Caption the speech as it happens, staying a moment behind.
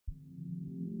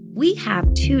We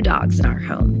have 2 dogs in our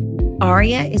home.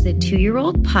 Aria is a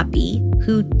 2-year-old puppy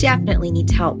who definitely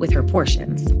needs help with her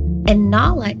portions. And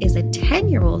Nala is a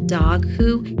 10-year-old dog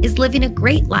who is living a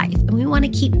great life, and we want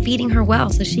to keep feeding her well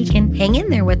so she can hang in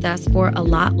there with us for a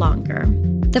lot longer.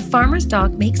 The Farmer's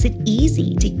Dog makes it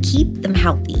easy to keep them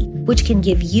healthy, which can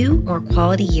give you more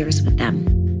quality years with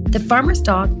them. The Farmer's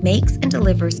Dog makes and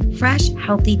delivers fresh,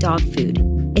 healthy dog food.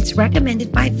 It's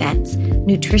recommended by vets,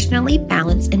 nutritionally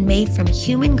balanced and made from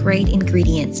human-grade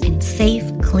ingredients in safe,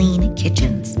 clean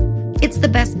kitchens. It's the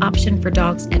best option for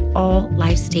dogs at all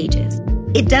life stages.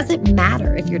 It doesn't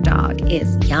matter if your dog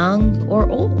is young or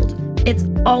old. It's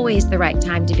always the right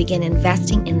time to begin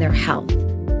investing in their health,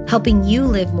 helping you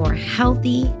live more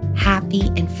healthy,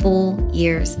 happy, and full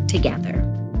years together.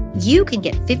 You can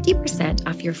get 50%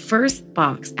 off your first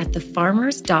box at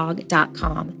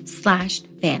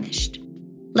thefarmersdog.com/vanished.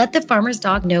 Let the Farmer's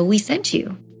Dog know we sent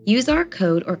you. Use our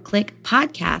code or click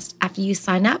podcast after you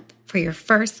sign up for your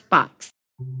first box.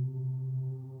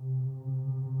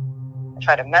 I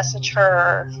try to message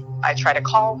her. I try to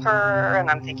call her, and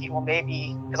I'm thinking, well,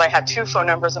 maybe, because I had 2 phone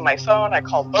numbers on my phone, I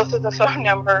called both of the phone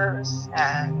numbers,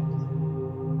 and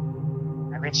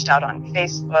I reached out on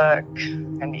Facebook.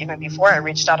 And even before I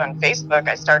reached out on Facebook,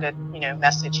 I started,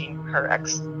 messaging her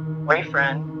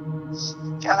ex-boyfriend.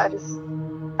 Yeah,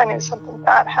 I knew something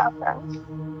bad happened.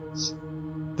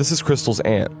 This is Crystal's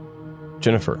aunt,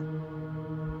 Jennifer.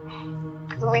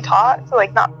 We talked,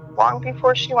 not long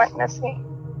before she went missing.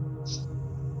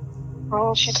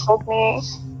 She told me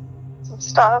some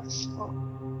stuff. It's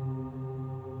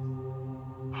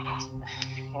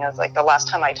like the last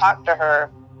time I talked to her,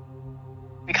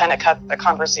 we kind of cut the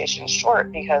conversation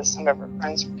short because some of her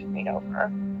friends were coming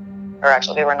over. Or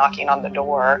actually, they were knocking on the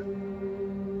door.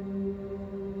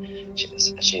 She just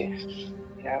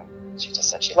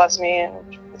said she loves me and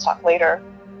we'll talk later.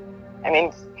 We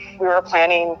were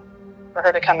planning for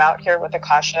her to come out here with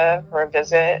Akasha for a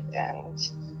visit, and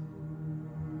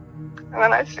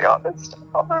then I see all this stuff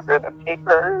all over the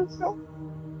papers.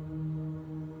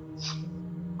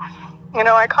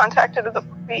 I contacted the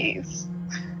police.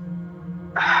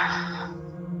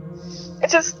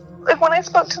 When I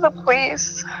spoke to the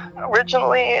police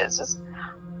originally,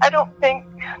 I don't think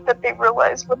that they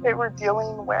realized what they were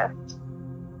dealing with.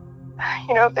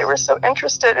 They were so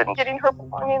interested in getting her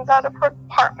belongings out of her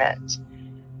apartment.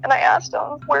 And I asked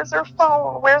them, where's her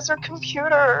phone? Where's her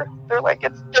computer? They're like,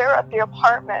 it's there at the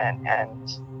apartment. And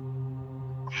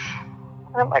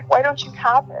I'm like, why don't you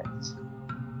have it?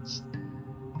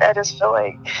 I just feel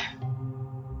like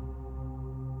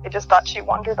they just thought she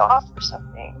wandered off or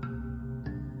something.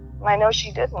 And I know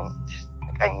she didn't.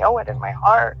 I know it in my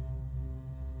heart.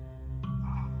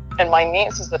 And my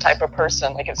niece is the type of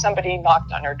person, if somebody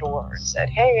knocked on her door and said,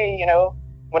 hey,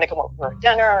 want to come over for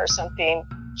dinner or something,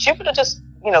 she would have just,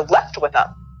 left with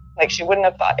them. She wouldn't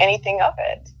have thought anything of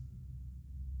it.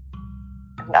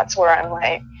 And that's where I'm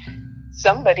like,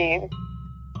 somebody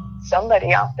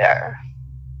out there,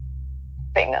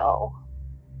 they know.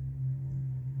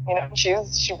 She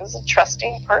was a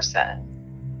trusting person.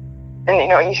 And,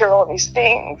 you hear all these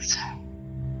things.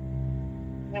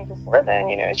 And before then,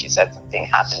 she said something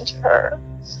happened to her.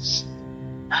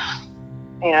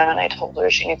 And I told her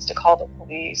she needs to call the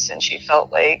police, and she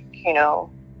felt like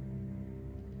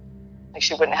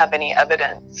she wouldn't have any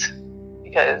evidence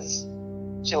because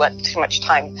she let too much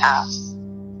time pass.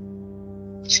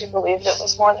 She believed it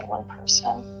was more than one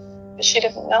person, but she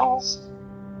didn't know.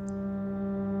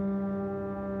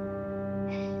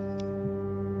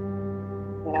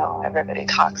 Everybody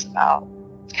talks about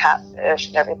catfish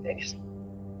and everything.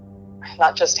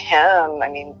 Not just him.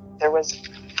 There was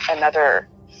another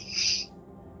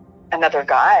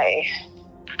guy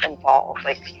involved,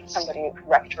 somebody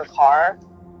wrecked her car,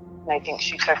 and I think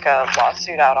she took a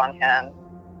lawsuit out on him.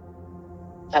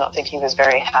 I don't think he was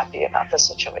very happy about the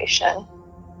situation.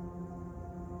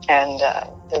 And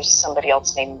there's somebody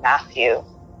else named Matthew.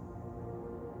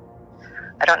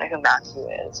 I don't know who Matthew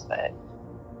is, but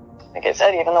like I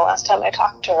said, even the last time I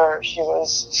talked to her, she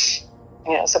was,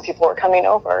 some people were coming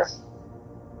over.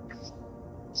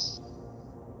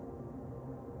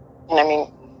 And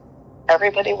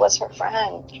everybody was her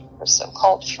friend, her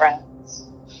so-called friends.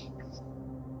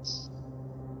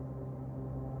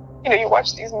 You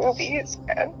watch these movies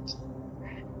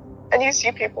and you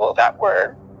see people that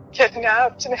were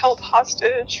kidnapped and held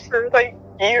hostage for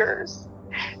years.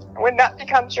 And when that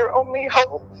becomes your only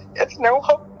hope, it's no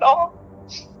hope at all.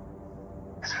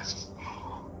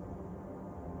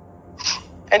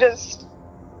 I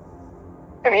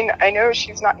know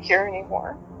she's not here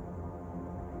anymore.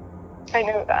 I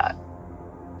know that.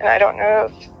 And I don't know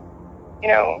if,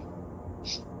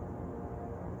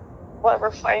 we'll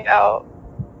ever find out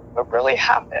what really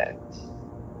happened.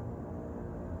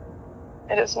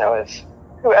 I just know if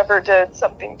whoever did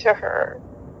something to her,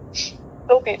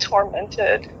 they'll be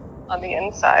tormented on the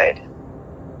inside.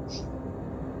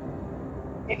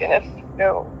 Even if,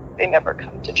 they never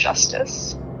come to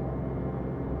justice.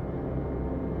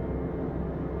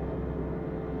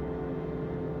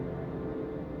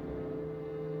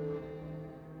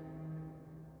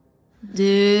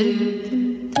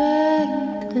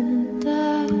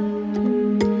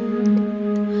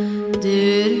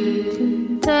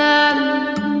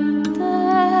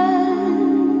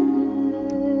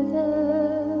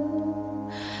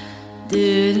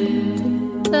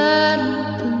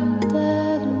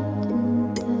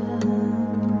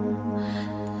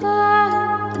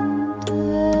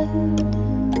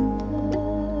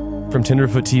 From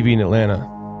Tenderfoot TV in Atlanta,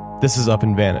 this is Up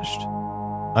and Vanished.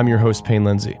 I'm your host, Payne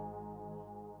Lindsay.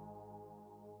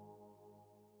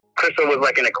 Crystal was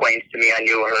like an acquaintance to me. I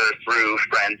knew her through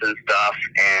friends and stuff,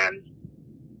 and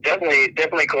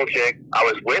definitely cool chick. I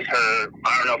was with her,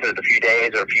 I don't know if it was a few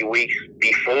days or a few weeks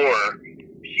before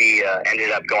she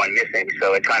ended up going missing,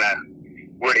 so it kind of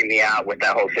weirded me out with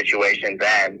that whole situation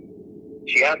then.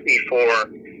 She asked me for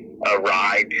a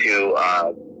ride to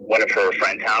one of her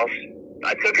friend's house.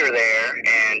 I took her there,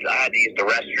 and I had to use the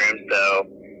restroom, so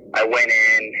I went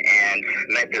in and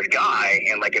met this guy,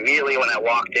 and like immediately when I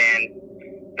walked in,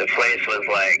 the place was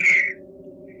like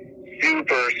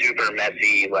super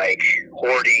messy, like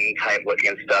hoarding type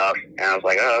looking stuff, and I was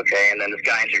like, oh, okay. And then this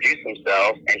guy introduced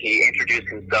himself, and he introduced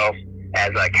himself as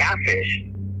a Catfish.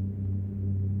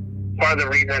 Part of the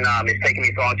reason it's taking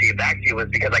me so long to get back to you was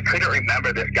because I couldn't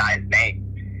remember this guy's name.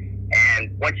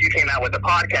 And once you came out with the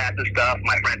podcast and stuff,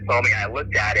 my friend told me, and I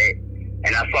looked at it,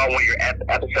 and I saw one of your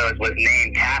episodes was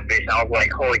named Catfish, and I was like,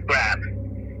 holy crap,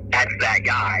 that's that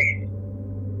guy.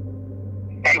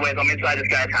 Anyways, I'm inside this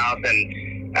guy's house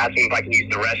and asked him if I can use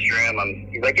the restroom.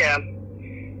 He's like, yeah.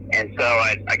 And so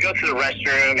I go to the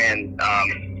restroom and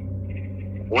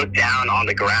look down on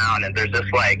the ground, and there's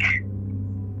just like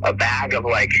a bag of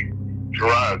like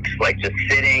drugs, like just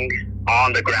sitting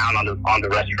on the ground on the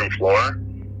restroom floor.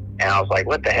 And I was like,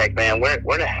 what the heck, man? Where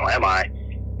the hell am I?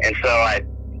 And so I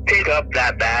pick up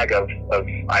that bag of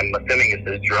I'm assuming it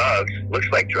says drugs, looks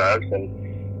like drugs,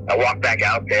 and I walk back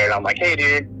out there, and I'm like, hey,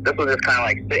 dude, this was just kind of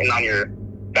like sitting on your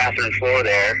bathroom floor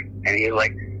there. And he was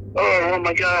like, oh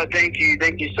my God, thank you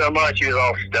so much. He was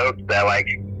all stoked that like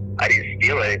I didn't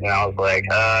steal it. And I was like,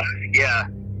 yeah,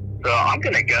 so I'm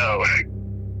gonna go.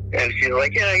 And she's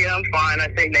like, yeah, I'm fine. I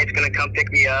think Nate's gonna come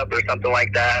pick me up or something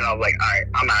like that. And I was like, all right,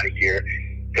 I'm out of here.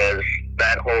 Because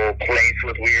that whole place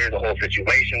was weird, the whole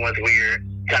situation was weird,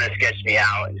 kind of sketched me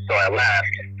out, and so I left.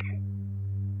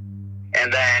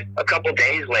 And then a couple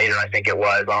days later, I think it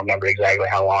was, I don't remember exactly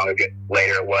how long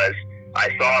later it was, I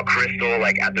saw Crystal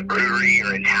like at the brewery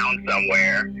or in town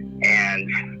somewhere, and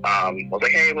was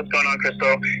like, hey, what's going on,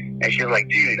 Crystal? And she was like,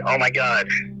 dude, oh my God,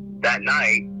 that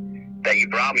night that you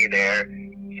brought me there,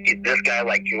 this guy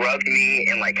like drugged me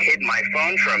and like hid my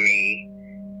phone from me,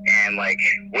 and like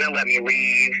wouldn't let me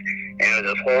leave, and it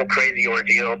was this whole crazy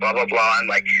ordeal, blah blah blah, and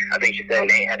like I think she said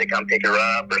Nate had to come pick her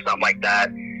up or something like that.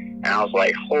 And I was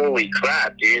like, holy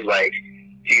crap, dude, like,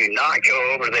 do not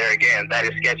go over there again. That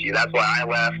is sketchy. That's why I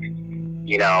left.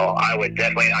 I would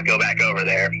definitely not go back over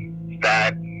there.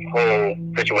 That whole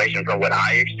situation, from what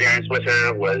I experienced with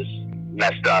her, was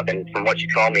messed up. And from what you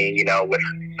told me, with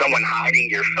someone hiding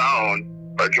your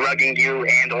phone or drugging you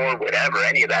and or whatever,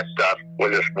 any of that stuff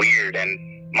was just weird.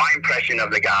 And my impression of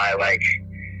the guy, like,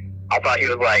 I thought he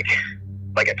was like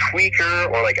a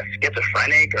tweaker or like a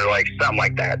schizophrenic or like something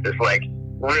like that. Just like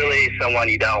really someone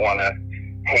you don't want to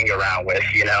hang around with,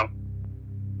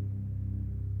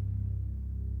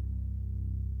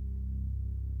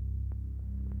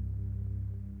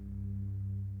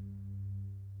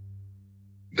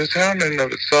 The town in and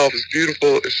of itself is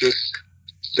beautiful. It's just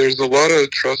there's a lot of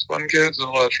trust fund kids and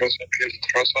a lot of trust fund kids and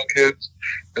trust fund kids.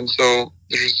 And so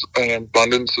there's an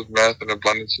abundance of meth and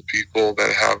abundance of people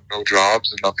that have no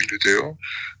jobs and nothing to do.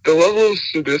 The level of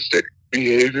sadistic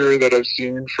behavior that I've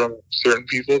seen from certain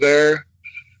people there,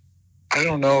 I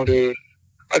don't know, dude.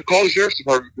 I'd call the sheriff's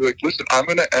department and be like, listen, I'm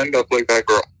going to end up like that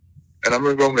girl. And I'm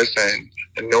going to go missing.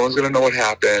 And no one's going to know what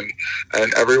happened.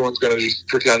 And everyone's going to just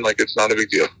pretend like it's not a big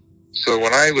deal. So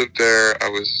when I lived there, I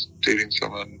was dating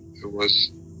someone who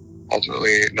was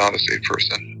ultimately not a safe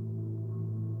person.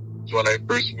 When I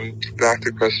first moved back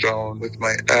to Crestone with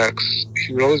my ex,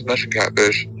 he would always mention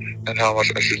Catfish and how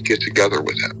much I should get together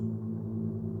with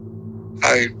him.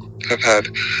 I have had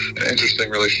an interesting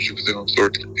relationship with him of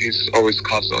sorts. He's always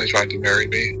constantly trying to marry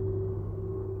me.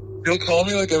 He'll call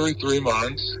me like every 3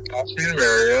 months, ask me to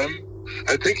marry him.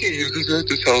 I think he uses it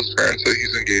to tell his parents that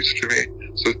he's engaged to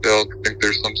me, so they'll think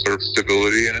there's some sort of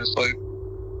stability in his life.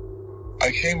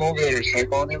 I came over there to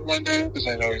check on him one day because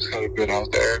I know he's kind of been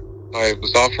out there. I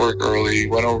was off work early,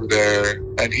 went over there,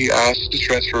 and he asked to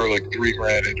transfer like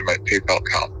 $3,000 into my PayPal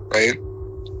account, right?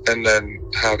 And then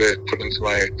have it put into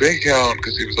my bank account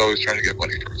because he was always trying to get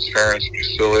money from his parents, and he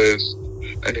still is.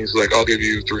 And he's like, I'll give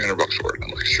you $300 for it. I'm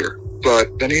like, sure.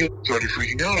 But then he started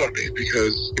freaking out on me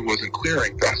because it wasn't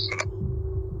clearing fast enough.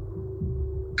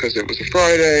 Because it was a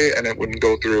Friday and it wouldn't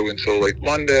go through until like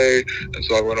Monday. And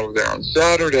so I went over there on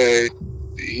Saturday.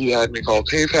 He had me call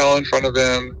PayPal in front of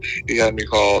him. He had me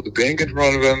call the bank in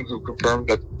front of him, who confirmed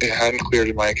that it hadn't cleared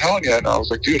in my account yet. And I was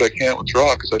like, dude, I can't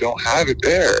withdraw because I don't have it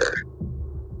there.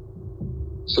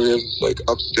 So he has this like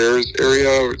upstairs area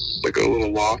where it's like a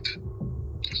little loft.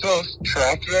 So I was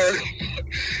trapped there,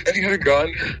 and he had a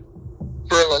gun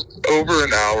for like over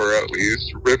an hour at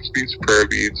least. Ripped these prayer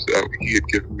beads that he had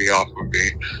given me off of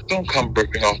me. Don't come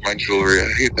ripping off my jewelry.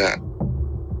 I hate that.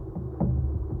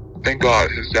 Thank God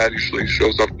his dad usually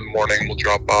shows up in the morning and will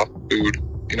drop off food,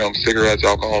 you know, cigarettes,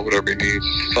 alcohol, whatever he needs,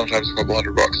 sometimes a couple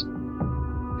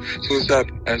 $100. So his dad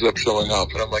ends up showing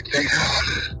up, and I'm like, thank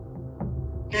God.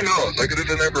 Who knows? I could have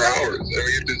been there for hours. I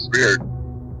mean, he disappeared.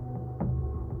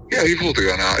 Yeah, he pulled the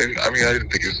gun out. I didn't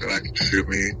think he was going to shoot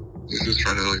me. He was just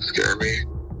trying to, like, scare me.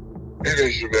 Maybe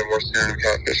I should have been more scared of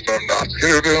Catfish, but I'm not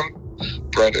scared of him.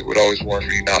 Brendan would always warn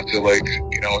me not to, like,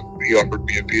 you know, if he offered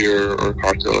me a beer or a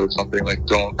cocktail or something, like,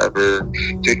 don't ever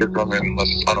take it from him unless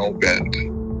it's unopened.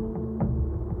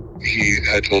 He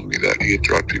had told me that he had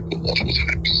drugged people multiple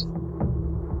times.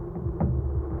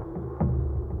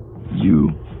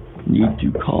 You need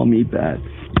to call me back.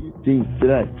 You think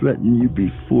that I threatened you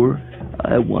before?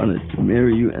 I wanted to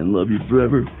marry you and love you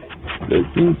forever. The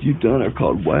things you've done are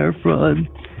called wire fraud.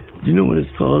 Do you know what it's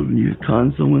called when you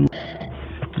con someone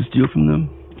to steal from them?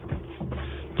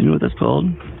 Do you know what that's called?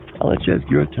 I'll let you ask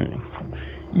your attorney.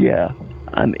 Yeah,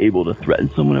 I'm able to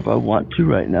threaten someone if I want to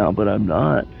right now, but I'm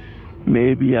not.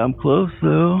 Maybe I'm close,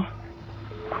 though.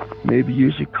 Maybe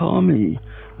you should call me.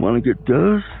 Want to get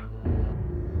dosed?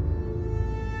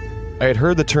 I had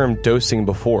heard the term dosing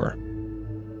before.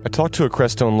 I talked to a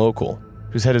Crestone local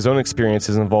who's had his own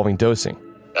experiences involving dosing.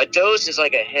 A dose is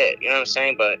like a hit, you know what I'm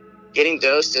saying? But getting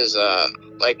dosed is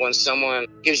like when someone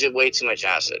gives you way too much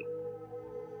acid.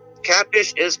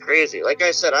 Catfish is crazy. Like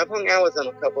I said, I've hung out with him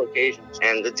a couple occasions,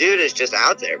 and the dude is just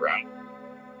out there, bro.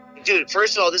 Dude,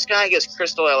 first of all, this guy gets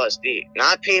crystal LSD,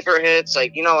 not paper hits.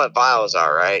 Like, you know what vials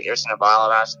are, right? You ever seen a vial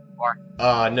of acid before?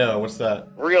 No, what's that?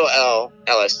 Real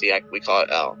LSD, we call it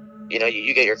L. You know,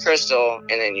 you get your crystal,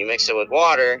 and then you mix it with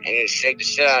water, and you just shake the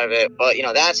shit out of it. But, you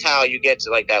know, that's how you get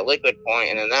to, like, that liquid point,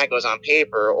 and then that goes on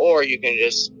paper. Or you can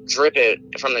just drip it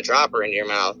from the dropper into your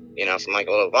mouth, you know, from, like,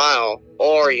 a little vial.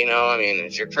 Or, you know, I mean,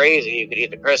 if you're crazy, you could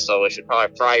eat the crystal, which would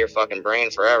probably fry your fucking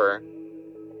brain forever.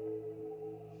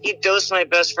 He dosed my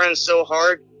best friend so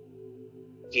hard.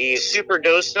 He super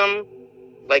dosed him.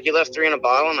 Like, he left 3 in a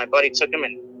bottle, and my buddy took him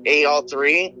and ate all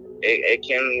 3. It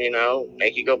can, you know,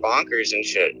 make you go bonkers and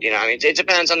shit. You know, I mean, it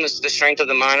depends on the strength of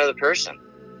the mind of the person.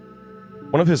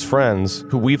 One of his friends,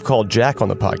 who we've called Jack on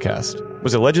the podcast,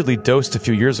 was allegedly dosed a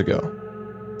few years ago.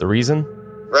 The reason?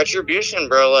 Retribution,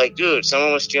 bro. Like, dude,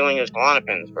 someone was stealing his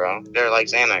Klonopins, bro. They're like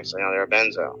Xanax, you know, they're a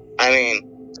benzo. I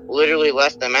mean, literally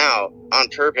left them out on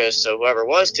purpose so whoever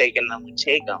was taking them would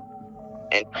take them.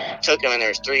 And took him, and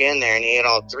there's 3 in there, and he ate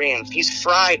all 3, and he's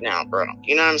fried now, bro.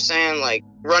 You know what I'm saying? Like,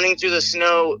 running through the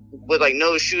snow with, like,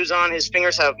 no shoes on,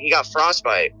 he got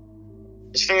frostbite.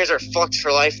 His fingers are fucked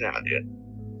for life now, dude.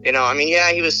 You know, I mean,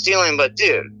 yeah, he was stealing, but,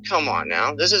 dude, come on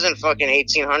now. This isn't fucking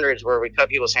 1800s where we cut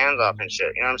people's hands off and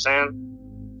shit, you know what I'm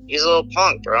saying? He's a little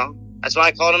punk, bro. That's why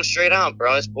I called him straight out,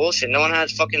 bro. It's bullshit. No one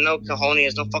has fucking no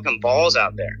cojones, no fucking balls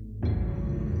out there.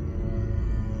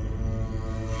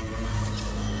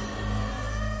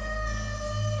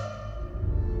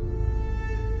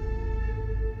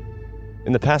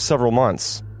 In the past several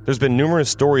months, there's been numerous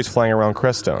stories flying around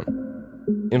Crestone,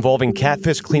 involving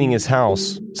Catfish cleaning his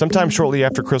house sometime shortly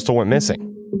after Crystal went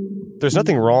missing. There's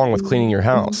nothing wrong with cleaning your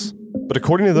house, but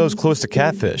according to those close to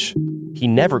Catfish, he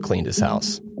never cleaned his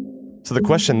house. So the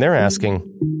question they're asking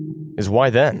is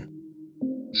why then?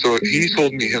 So he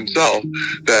told me himself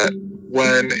that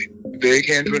when they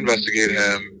came to investigate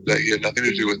him, that he had nothing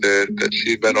to do with it, that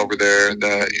she had been over there,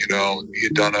 that, you know, he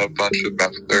had done a bunch of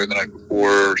meth with her the night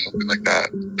before or something like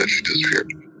that, that she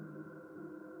disappeared.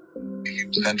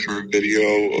 He sent her a video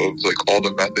of, like, all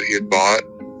the meth that he had bought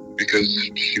because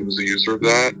she was a user of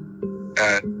that,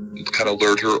 and kind of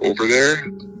lured her over there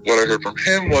what I heard from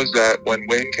him was that when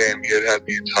Wayne came, he had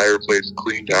the entire place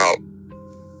cleaned out.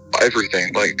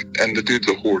 Everything, and the dude's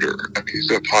a hoarder. I mean, he's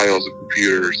got piles of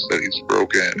computers that he's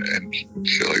broken and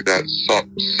shit like that.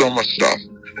 So much stuff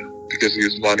because he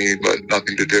has money but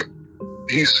nothing to do.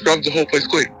 He scrubbed the whole place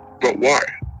clean. But why?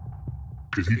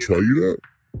 Did he tell you that?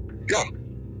 Yeah.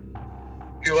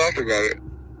 He laughed about it.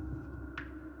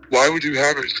 Why would you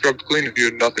have it scrubbed clean if you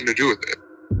had nothing to do with it?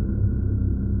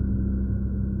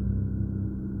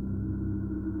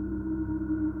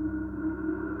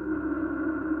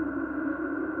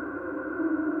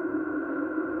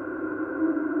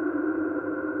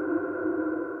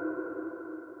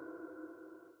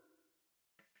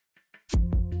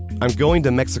 I'm going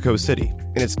to Mexico City,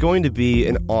 and it's going to be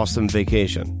an awesome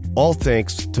vacation, all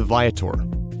thanks to Viator.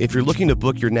 If you're looking to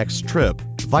book your next trip,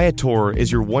 Viator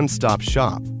is your one-stop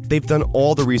shop. They've done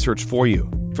all the research for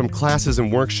you, from classes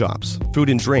and workshops,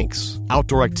 food and drinks,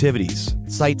 outdoor activities,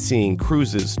 sightseeing,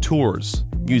 cruises, tours,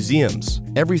 museums.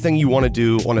 Everything you want to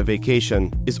do on a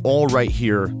vacation is all right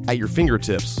here at your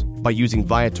fingertips by using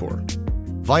Viator.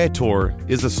 Viator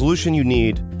is the solution you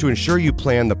need to ensure you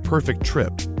plan the perfect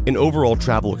trip and overall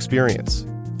travel experience.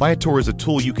 Viator is a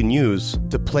tool you can use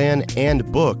to plan and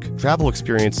book travel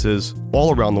experiences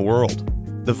all around the world.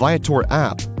 The Viator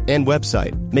app and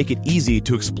website make it easy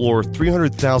to explore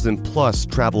 300,000 plus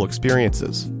travel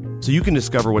experiences, so you can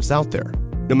discover what's out there,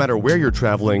 no matter where you're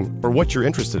traveling or what you're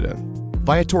interested in.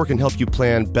 Viator can help you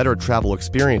plan better travel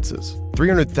experiences.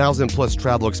 300,000 plus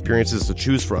travel experiences to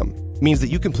choose from means that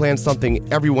you can plan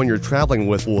something everyone you're traveling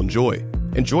with will enjoy.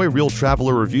 Enjoy real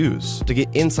traveler reviews to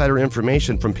get insider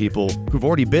information from people who've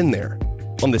already been there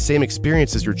on the same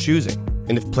experiences you're choosing.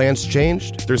 And if plans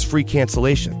changed, there's free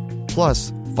cancellation.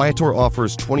 Plus, Viator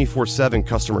offers 24/7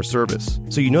 customer service,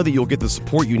 so you know that you'll get the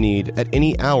support you need at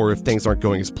any hour if things aren't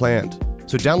going as planned.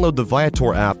 So download the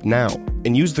Viator app now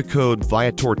and use the code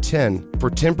Viator10 for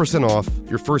 10% off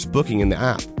your first booking in the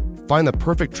app. Find the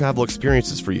perfect travel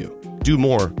experiences for you. Do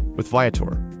more with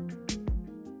Viator.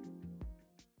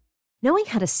 Knowing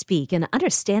how to speak and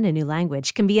understand a new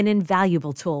language can be an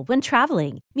invaluable tool when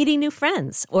traveling, meeting new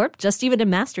friends, or just even to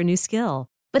master a new skill.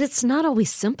 But it's not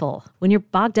always simple when you're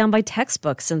bogged down by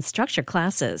textbooks and structured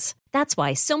classes. That's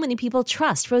why so many people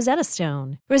trust Rosetta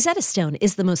Stone. Rosetta Stone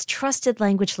is the most trusted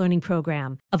language learning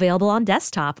program, available on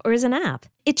desktop or as an app.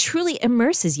 It truly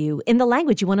immerses you in the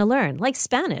language you want to learn, like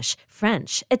Spanish,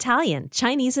 French, Italian,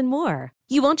 Chinese, and more.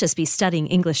 You won't just be studying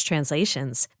English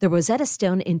translations. The Rosetta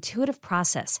Stone intuitive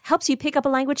process helps you pick up a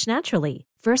language naturally,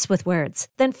 first with words,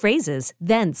 then phrases,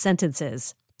 then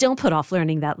sentences. Don't put off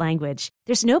learning that language.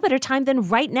 There's no better time than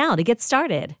right now to get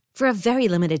started. For a very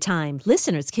limited time,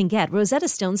 listeners can get Rosetta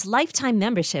Stone's lifetime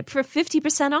membership for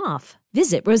 50% off.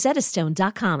 Visit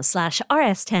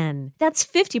rosettastone.com/rs10. That's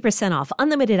 50% off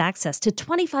unlimited access to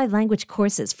 25 language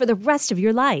courses for the rest of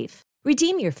your life.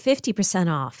 Redeem your 50%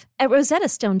 off at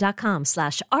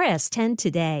rosettastone.com/rs10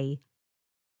 today.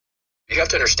 You have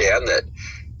to understand that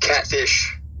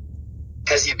Catfish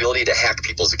has the ability to hack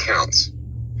people's accounts.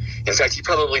 In fact, he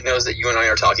probably knows that you and I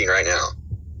are talking right now,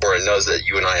 or knows that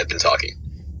you and I have been talking.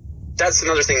 That's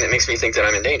another thing that makes me think that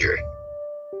I'm in danger.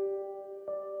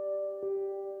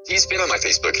 He's been on my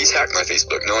Facebook. He's hacked my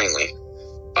Facebook knowingly.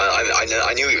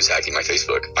 I knew he was hacking my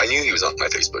Facebook. I knew he was on my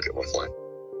Facebook at one point.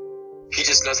 He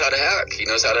just knows how to hack. He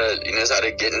knows how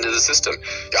to get into the system.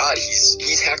 God,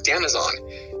 he's hacked Amazon.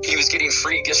 He was getting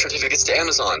free gift certificates to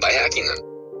Amazon by hacking them.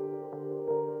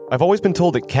 I've always been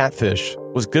told that Catfish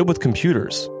was good with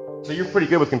computers. So you're pretty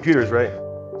good with computers, right?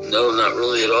 No, not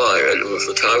really at all. I'm a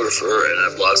photographer, and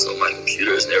I've lost all my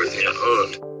computers and everything I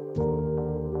owned.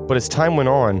 But as time went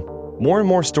on, more and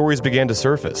more stories began to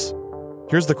surface.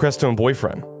 Here's the Crestone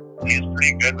boyfriend. He's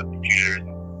pretty good with computers.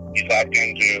 He's hacked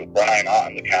into Brian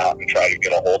Otten's account and tried to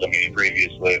get a hold of me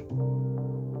previously. I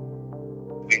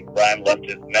think Brian left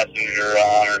his messenger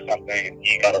on or something, and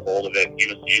he got a hold of it. He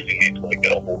was using it to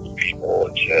get a hold of people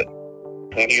and shit.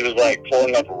 And he was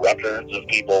pulling up records of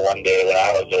people one day when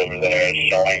I was over there,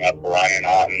 showing up Brian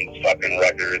Otten's fucking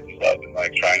records and stuff, and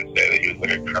trying to say that he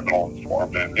was a criminal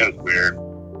informant. It was weird.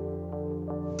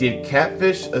 Did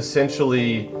Catfish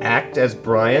essentially act as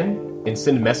Brian and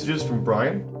send messages from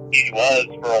Brian? He was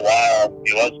for a while.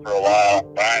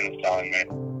 Brian was telling me.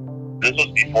 This was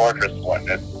before Crystal went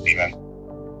missing, even.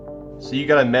 So you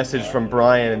got a message from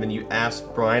Brian, and then you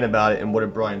asked Brian about it, and what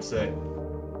did Brian say?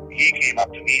 He came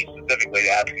up to me specifically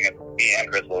asking if me and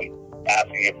Crystal,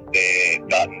 asking if they had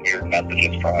gotten weird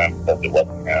messages from him, that it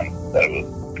wasn't him, that it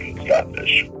was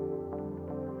Catfish.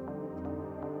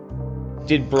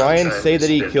 Did Brian say that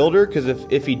he killed her? Because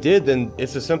if he did, then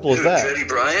it's as simple as that. Dirty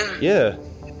Brian? Yeah.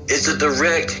 It's a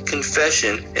direct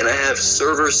confession, and I have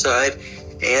server side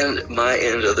and my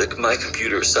end of my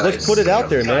computer side. Let's put it out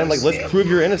there, man. Like, let's prove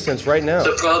your innocence right now.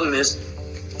 The problem is,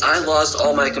 I lost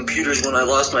all my computers when I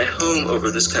lost my home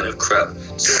over this kind of crap.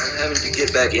 So I'm having to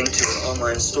get back into an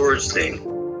online storage thing.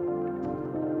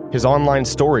 His online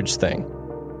storage thing.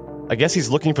 I guess he's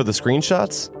looking for the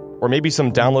screenshots? Or maybe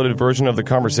some downloaded version of the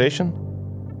conversation?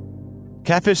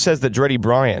 Catfish says that Dreddy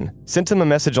Brian sent him a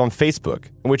message on Facebook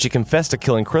in which he confessed to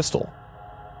killing Crystal.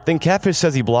 Then Catfish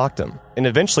says he blocked him and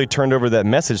eventually turned over that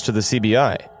message to the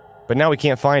CBI, but now he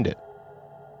can't find it.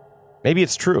 Maybe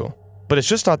it's true, but it's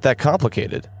just not that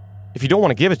complicated. If you don't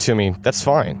want to give it to me, that's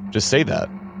fine, just say that.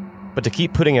 But to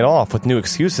keep putting it off with new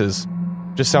excuses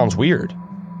just sounds weird.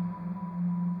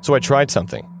 So I tried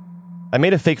something. I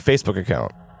made a fake Facebook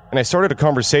account, and I started a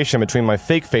conversation between my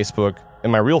fake Facebook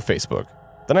and my real Facebook.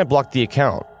 Then I blocked the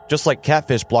account, just like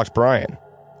Catfish blocked Brian.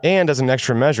 And as an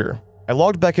extra measure, I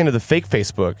logged back into the fake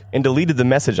Facebook and deleted the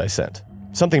message I sent,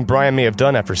 something Brian may have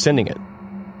done after sending it.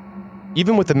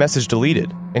 Even with the message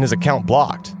deleted and his account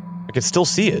blocked, I could still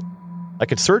see it. I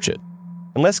could search it.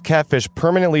 Unless Catfish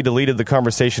permanently deleted the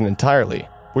conversation entirely,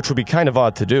 which would be kind of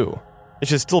odd to do, it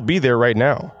should still be there right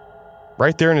now.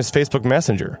 Right there in his Facebook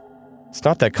Messenger. It's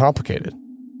not that complicated.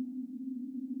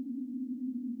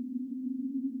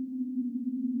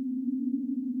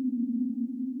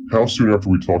 How soon after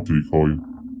we talked did he call you?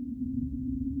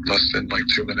 Less than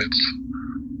 2 minutes.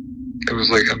 It was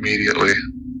immediately.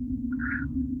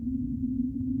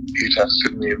 He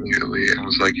texted me immediately and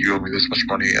was like, you owe me this much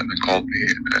money, and then called me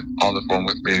and on the phone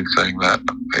with me saying that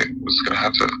I was going to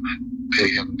have to pay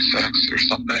him sex or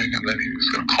something, and then he was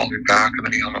going to call me back, and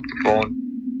then he hung up the phone.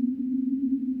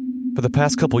 For the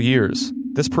past couple years,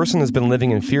 this person has been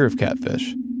living in fear of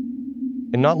Catfish.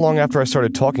 And not long after I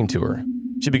started talking to her,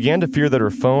 she began to fear that her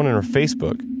phone and her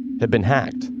Facebook had been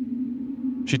hacked.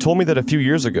 She told me that a few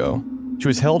years ago, she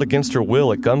was held against her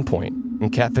will at gunpoint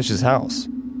in Catfish's house.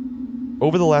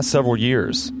 Over the last several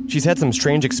years, she's had some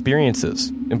strange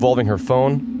experiences involving her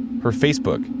phone, her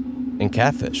Facebook, and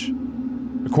Catfish.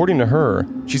 According to her,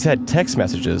 she's had text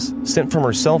messages sent from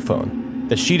her cell phone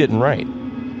that she didn't write,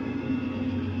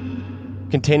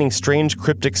 containing strange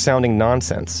cryptic-sounding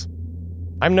nonsense.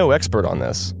 I'm no expert on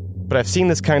this, but I've seen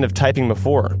this kind of typing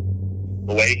before.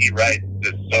 The way he writes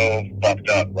is so fucked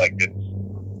up. It's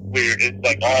weird.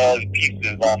 It's all in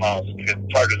pieces almost.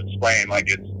 It's hard to explain.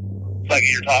 It's like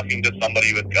you're talking to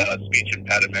somebody with a speech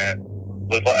impediment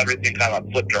with everything kind of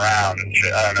flipped around and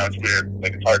shit. I don't know. It's weird.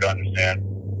 It's hard to understand.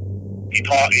 He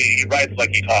writes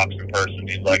like he talks in person.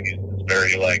 He's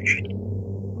very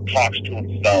talks to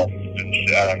himself and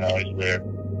shit. I don't know. He's weird.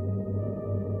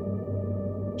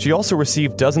 She also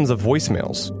received dozens of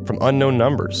voicemails from unknown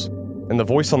numbers, and the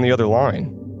voice on the other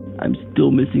line. I'm still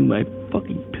missing my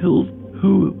fucking pills.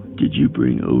 Who did you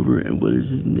bring over, and what is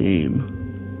his name?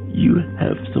 You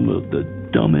have some of the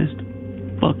dumbest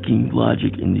fucking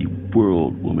logic in the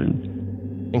world, woman.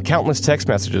 And countless text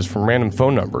messages from random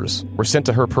phone numbers were sent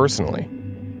to her personally,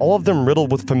 all of them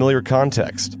riddled with familiar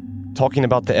context, talking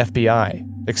about the FBI,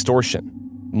 extortion,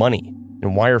 money,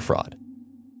 and wire fraud.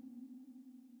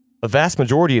 A vast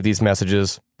majority of these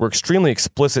messages were extremely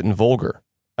explicit and vulgar.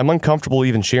 I'm uncomfortable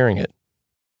even sharing it.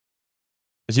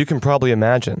 As you can probably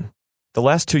imagine, the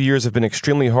last 2 years have been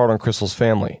extremely hard on Crystal's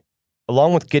family.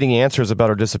 Along with getting answers about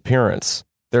her disappearance,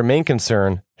 their main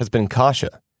concern has been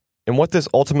Kasha, and what this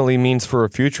ultimately means for her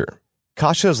future.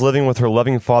 Kasha is living with her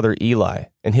loving father Eli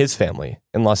and his family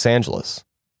in Los Angeles.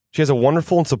 She has a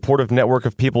wonderful and supportive network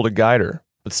of people to guide her,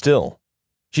 but still,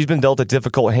 she's been dealt a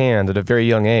difficult hand at a very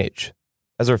young age.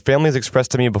 As her family has expressed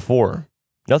to me before,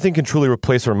 nothing can truly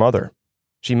replace her mother.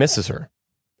 She misses her,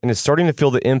 and is starting to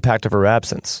feel the impact of her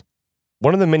absence.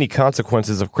 One of the many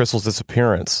consequences of Crystal's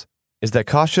disappearance is that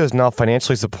Kasha is now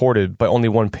financially supported by only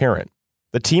one parent.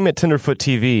 The team at Tenderfoot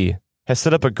TV has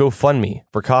set up a GoFundMe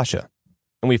for Kasha,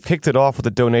 and we've kicked it off with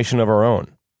a donation of our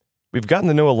own. We've gotten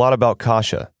to know a lot about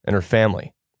Kasha and her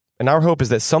family, and our hope is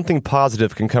that something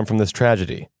positive can come from this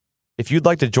tragedy. If you'd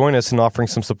like to join us in offering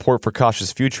some support for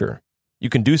Kasha's future, you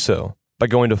can do so by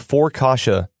going to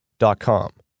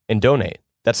forkasha.com and donate.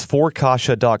 That's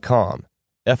forkasha.com,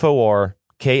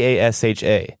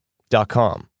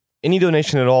 FORKASHA.com. Any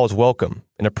donation at all is welcome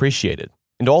and appreciated,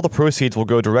 and all the proceeds will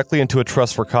go directly into a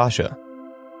trust for Kasha.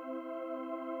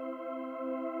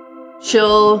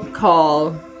 She'll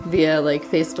call via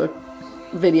Facebook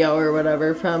video or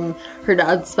whatever from her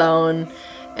dad's phone,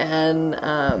 and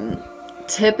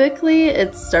typically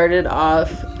it started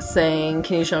off saying,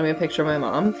 "Can you show me a picture of my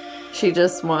mom?" She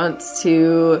just wants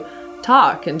to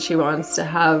talk, and she wants to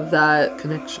have that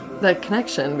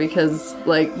connection because,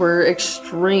 like, we're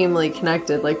extremely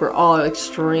connected. Like, we're all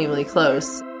extremely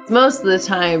close. Most of the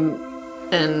time,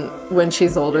 and when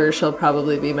she's older, she'll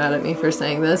probably be mad at me for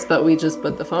saying this, but we just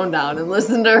put the phone down and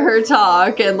listen to her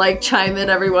talk and, like, chime in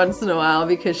every once in a while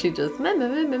because she just...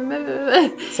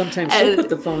 Sometimes she'll put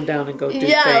the phone down and go do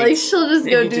things. Yeah, like, she'll just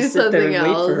go do something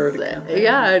else. Wait for her to come back.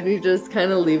 Yeah, and you just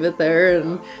kind of leave it there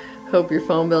and hope your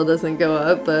phone bill doesn't go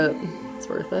up, but it's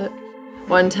worth it.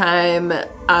 One time,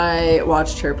 I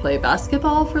watched her play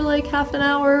basketball for, like, half an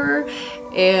hour,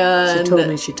 and... She told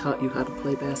me she taught you how to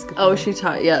play basketball. Oh, she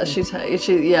taught, yeah, over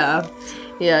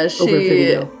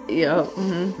video. Yeah,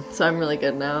 So I'm really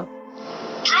good now.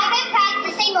 I've been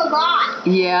practicing a lot.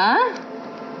 Yeah?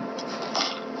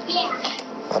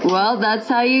 Yeah. Well, that's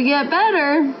how you get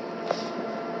better.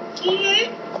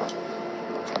 Mm-hmm.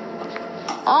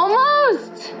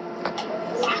 Almost!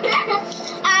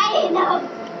 I know.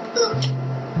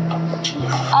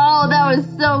 Oh, that was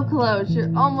so close.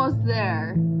 You're almost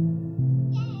there.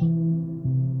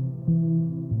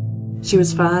 She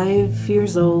was 5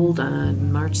 years old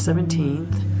on March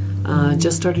 17th.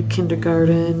 Just started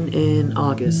kindergarten in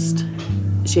August.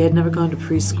 She had never gone to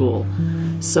preschool.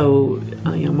 So,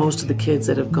 most of the kids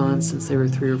that have gone since they were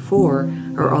 3 or 4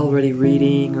 are already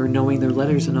reading or knowing their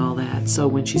letters and all that. So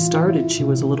when she started, she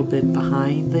was a little bit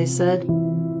behind, they said.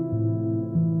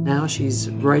 Now she's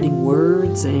writing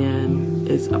words and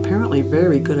is apparently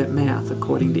very good at math,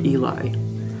 according to Eli.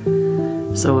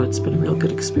 So it's been a real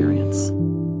good experience.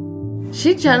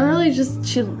 She generally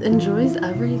she enjoys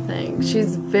everything.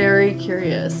 She's very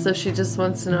curious, so she just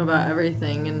wants to know about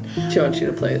everything, and she wants you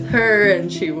to play with her,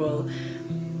 and she will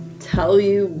tell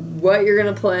you what you're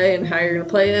going to play and how you're going to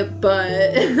play it,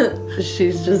 but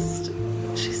she's fun.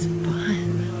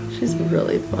 She's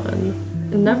really fun.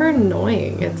 Never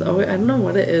annoying. It's always, I don't know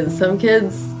what it is. Some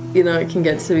kids, it can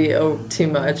get to be too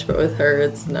much, but with her,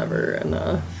 it's never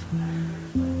enough.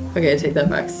 Okay, I take that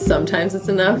back. Sometimes it's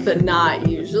enough, but not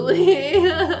usually.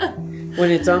 When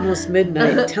it's almost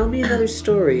midnight, tell me another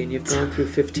story, and you've gone through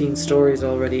 15 stories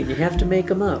already, and you have to make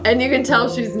them up. And you can tell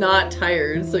she's not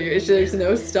tired, so there's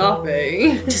no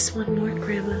stopping. Just one more,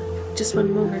 Grandma. Just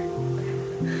one more.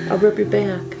 I'll rub your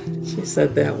back. She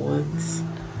said that once.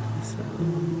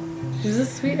 She's a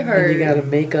sweetheart. And you gotta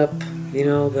make up,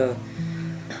 the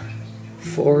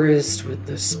forest with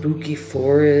the spooky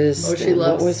forest. Oh, she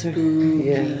loves spooky.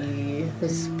 Yeah. The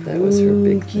spooky that was her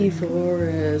big thing.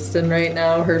 Forest. And right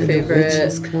now her favorite... The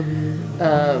witches come in.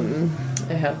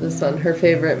 I have this one. Her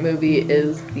favorite movie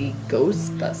is the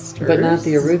Ghostbusters. But not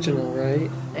the original,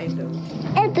 right? I don't.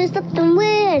 If there's something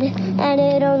weird and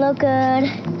it don't look good,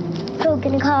 who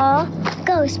can call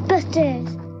Ghostbusters?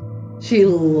 She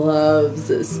loves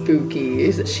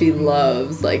spooky. She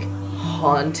loves, like,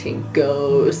 haunting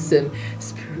ghosts and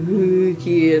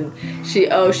spooky, and she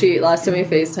last time we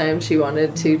FaceTimed, she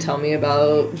wanted to tell me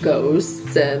about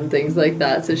ghosts and things like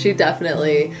that. So she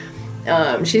definitely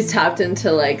she's tapped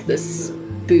into, like, the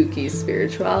spooky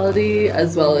spirituality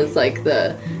as well as, like,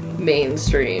 the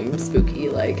mainstream spooky,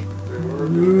 like,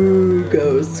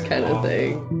 ghost kind of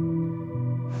thing.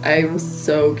 I'm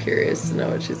so curious to know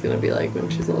what she's gonna be like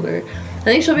when she's older. I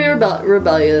think she'll be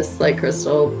rebellious like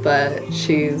Crystal, but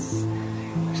she's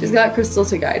got Crystal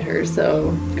to guide her,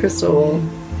 so Crystal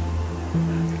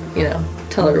will,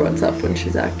 tell her what's up when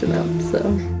she's acting up, so.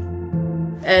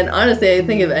 And honestly, I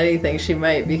think if anything, she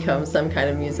might become some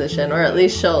kind of musician, or at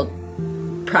least she'll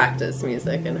practice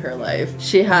music in her life.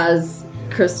 She has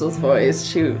Crystal's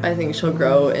voice. I think she'll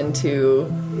grow into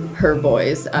her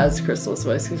voice as Crystal's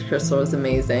voice, because Crystal is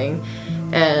amazing.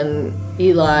 And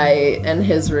Eli and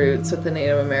his roots with the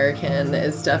Native American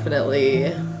is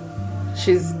definitely...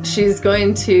 She's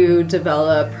going to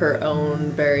develop her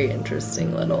own very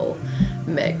interesting little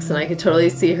mix, and I could totally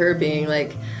see her being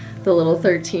like the little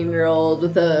 13-year-old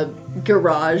with a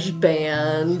garage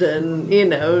band and,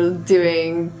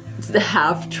 doing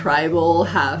half tribal,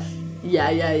 half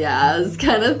yeah-yeah-yeahs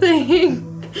kind of thing.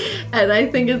 And I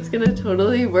think it's going to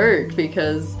totally work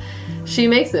because she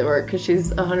makes it work, because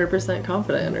she's 100%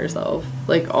 confident in herself,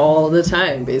 like, all the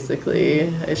time, basically.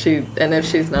 And if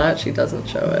she's not, she doesn't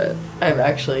show it. I've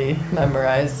actually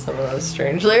memorized some of those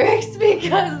strange lyrics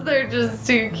because they're just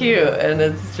too cute, and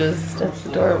it's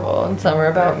adorable. And some are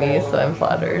about me, so I'm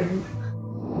flattered.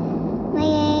 My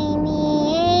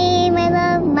aim, I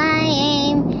love my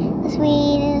aim, the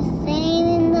sweetest thing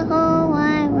in the whole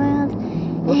wide world.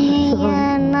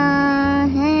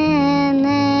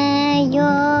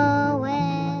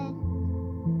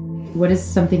 What is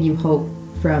something you hope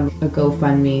from a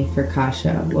GoFundMe for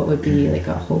Kasha? What would be like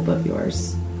a hope of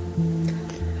yours?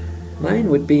 Mine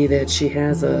would be that she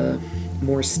has a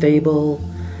more stable,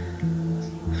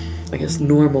 I guess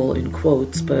normal in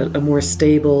quotes, but a more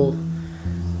stable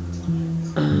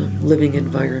living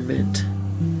environment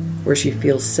where she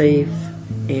feels safe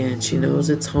and she knows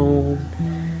it's home,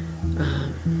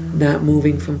 not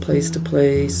moving from place to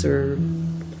place, or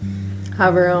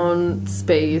have her own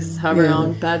space, have her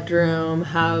own bedroom,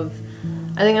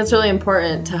 I think it's really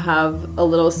important to have a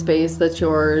little space that's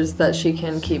yours that she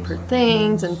can keep her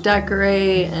things and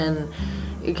decorate, and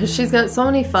because she's got so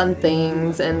many fun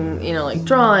things and, you know, like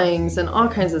drawings and all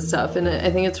kinds of stuff. And I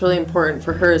think it's really important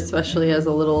for her, especially as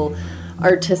a little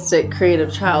artistic,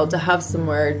 creative child, to have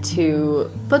somewhere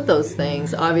to put those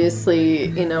things. Obviously,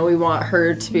 you know, we want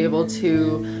her to be able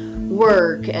to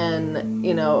work and,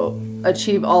 you know,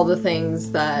 achieve all the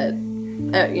things that,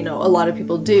 you know, a lot of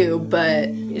people do, but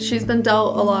she's been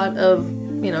dealt a lot of,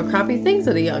 you know, crappy things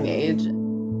at a young age.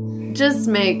 Just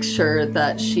make sure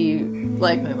that she,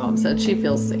 like my mom said, she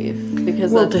feels safe,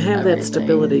 because to have that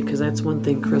stability, because that's one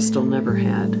thing Crystal never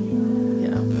had,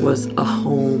 was a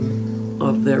home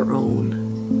of their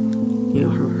own. You know,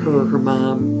 her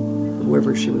mom,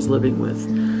 whoever she was living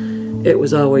with, it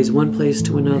was always one place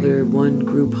to another, one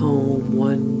group home,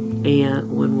 one aunt,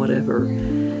 one whatever.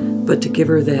 But to give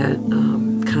her that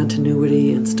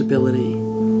continuity and stability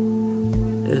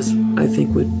is, I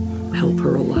think, would help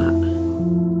her a lot.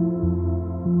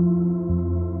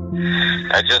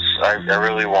 I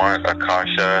really want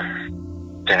Akasha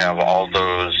to have all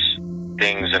those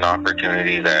things and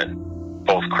opportunity that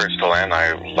both Crystal and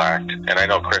I lacked. And I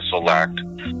know Crystal lacked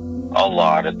a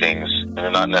lot of things. And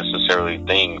they're not necessarily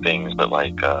things, but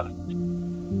like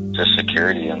just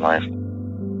security in life.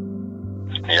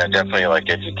 Yeah, definitely like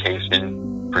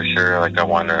education for sure. Like I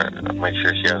want to make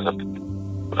sure she has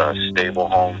a stable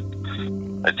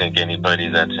home. I think anybody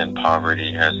that's in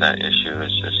poverty has that issue,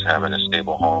 is just having a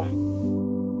stable home.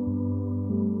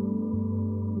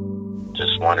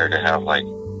 Just want her to have like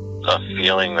a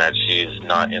feeling that she's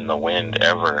not in the wind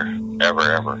ever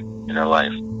in her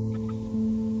life,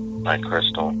 like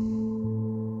Crystal.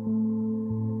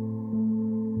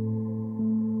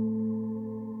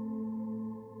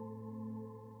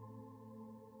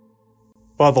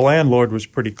 Well, the landlord was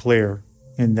pretty clear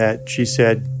in that she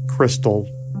said Crystal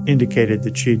indicated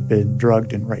that she'd been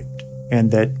drugged and raped, and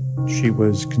that she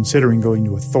was considering going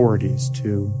to authorities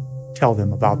to tell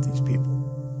them about these people.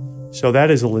 So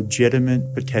that is a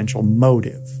legitimate potential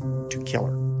motive to kill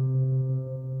her.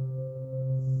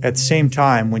 At the same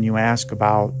time, when you ask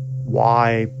about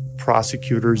why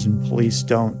prosecutors and police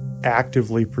don't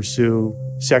actively pursue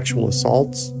sexual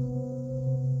assaults,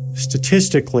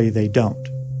 statistically they don't.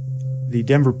 The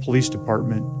Denver Police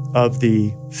Department, of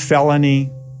the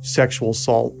felony sexual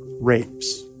assault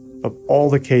rapes, of all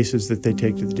the cases that they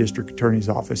take to the district attorney's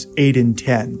office, 8 in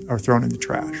 10 are thrown in the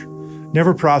trash.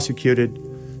 Never prosecuted.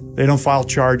 They don't file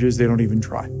charges. They don't even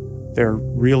try. They're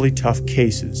really tough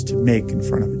cases to make in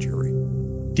front of a jury.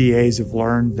 DAs have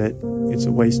learned that it's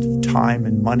a waste of time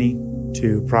and money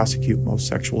to prosecute most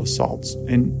sexual assaults.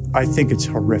 And I think it's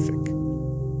horrific.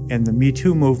 And the Me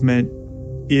Too movement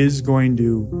is going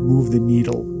to move the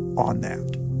needle on that.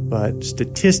 But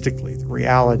statistically, the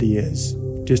reality is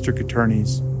district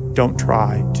attorneys don't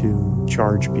try to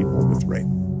charge people with rape.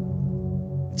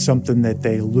 It's something that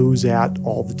they lose at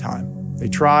all the time. They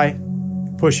try,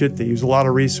 they push it, they use a lot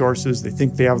of resources, they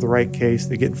think they have the right case,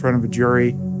 they get in front of a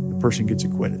jury, the person gets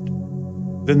acquitted.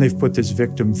 Then they've put this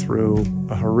victim through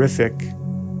a horrific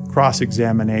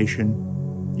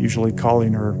cross-examination, usually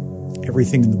calling her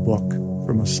everything in the book,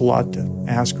 from a slut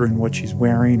to ask her what she's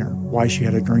wearing or why she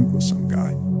had a drink with some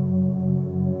guy.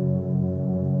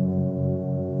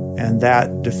 And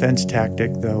that defense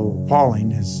tactic, though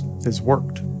appalling, has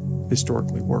worked,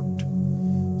 historically worked.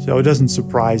 So it doesn't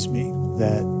surprise me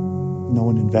that no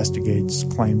one investigates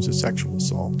claims of sexual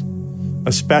assault,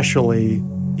 especially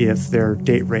if they're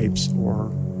date rapes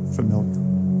or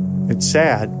familiar. It's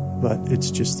sad, but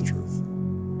it's just the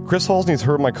truth. Chris Halsey's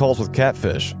heard my calls with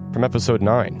Catfish from episode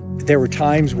 9. There were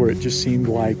times where it just seemed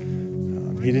like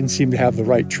he didn't seem to have the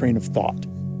right train of thought.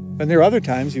 And there were other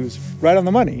times he was right on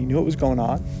the money. He knew what was going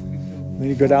on. And then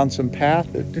he'd go down some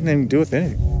path that didn't even do with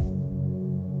anything.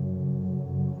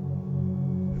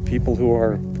 People who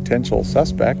are potential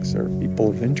suspects or people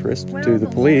of interest to the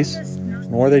police, the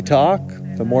more they talk,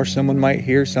 the more someone might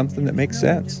hear something that makes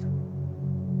sense.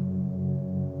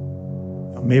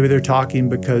 Maybe they're talking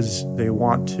because they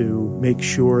want to make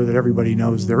sure that everybody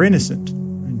knows they're innocent.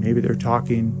 And maybe they're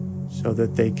talking so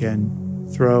that they can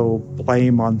throw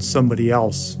blame on somebody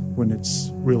else when it's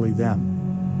really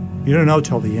them. You don't know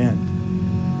till the end.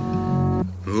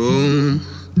 Oh,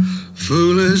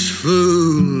 Foolish,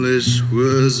 foolish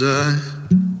was I.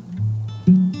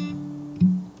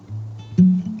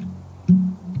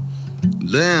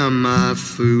 Damn my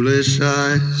foolish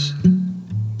eyes.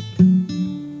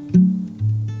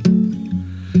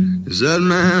 Is that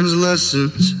man's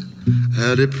lessons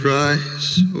had a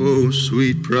price, oh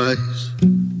sweet price.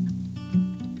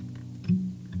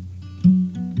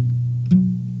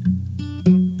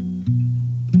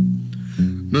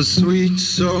 My sweet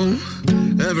soul,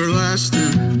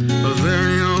 everlasting, a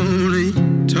very own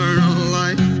eternal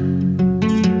light.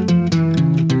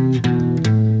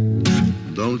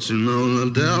 Don't you know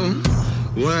the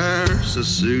devil wears a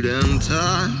suit and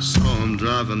tie? Saw him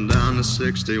driving down the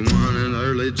 61 in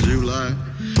early July.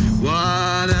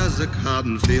 White as a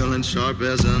cotton field and sharp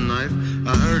as a knife.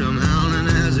 I heard him howling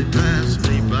as he passed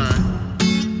me by.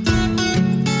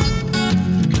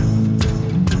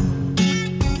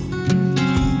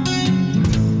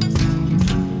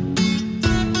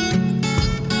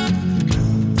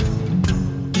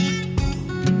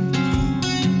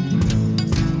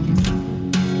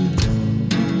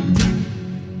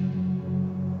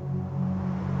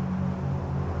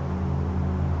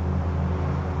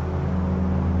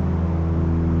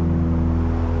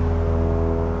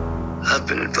 I've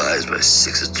been advised by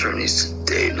 6 attorneys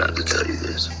today not to tell you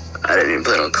this. I didn't even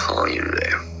plan on calling you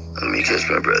today. Let me catch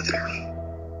my breath here.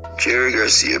 Jerry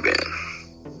Garcia Band.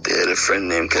 They had a friend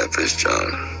named Catfish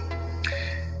John.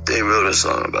 They wrote a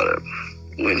song about it.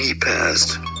 When he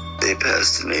passed, they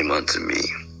passed the name on to me.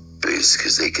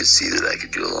 Because they could see that I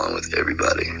could get along with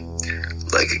everybody.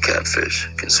 Like a catfish,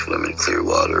 can swim in clear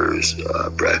waters,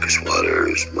 brackish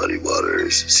waters, muddy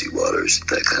waters, sea waters,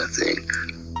 that kind of thing.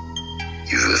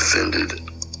 You've offended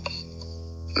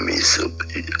me, so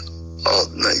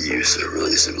not you, so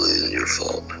really simply isn't your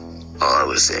fault. All I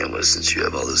was saying was, since you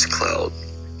have all this clout,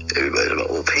 everybody about,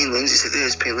 well, Payne Lindsay said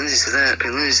this, Payne Lindsay said that,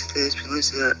 Payne Lindsay said this, Payne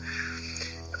Lindsay said that.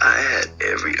 I had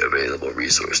every available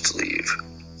resource to leave.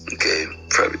 Okay,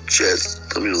 private jets,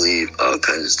 told me to leave, all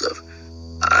kinds of stuff.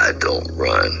 I don't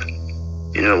run.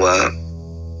 You know why?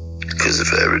 Because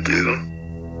if I ever do,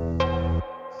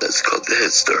 that's called the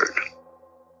Head Start.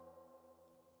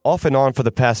 Off and on for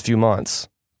the past few months,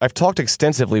 I've talked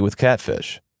extensively with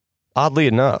Catfish. Oddly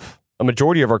enough, a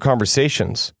majority of our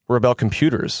conversations were about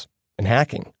computers and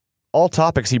hacking, all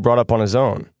topics he brought up on his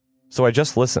own, so I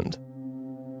just listened.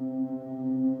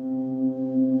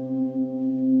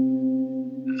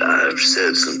 I've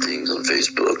said some things on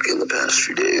Facebook in the past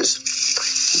few days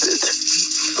that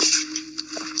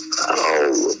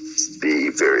I'll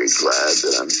be very glad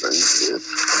that I'm friends with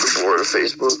the board of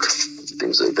Facebook,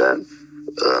 things like that.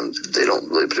 They don't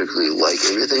really particularly like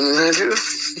everything that I do.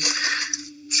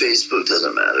 Facebook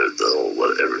doesn't matter, though,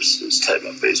 whatever is typed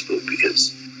on Facebook,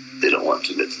 because they don't want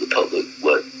to admit to the public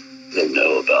what they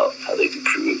know about how they can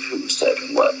prove who's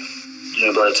typing what. You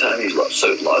know, by the time you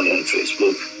start logging on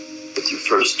Facebook, with your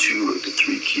first 2 to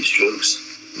 3 keystrokes,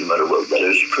 no matter what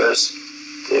letters you press,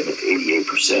 they have an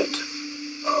 88%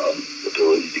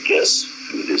 ability to guess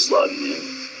who it is logging in.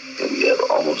 And we have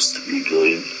almost 3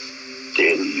 billion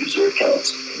daily user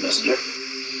accounts in Messenger,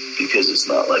 because it's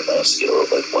not like on a scale of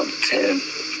like 1 to 10,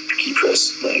 key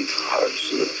press length, hard.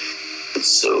 So it's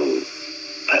so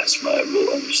past my real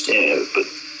understanding of it, but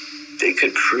they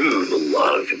could prove a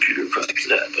lot of computer crimes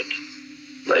that happened.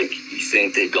 Like, you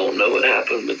think they don't know what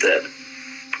happened with that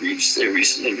breach they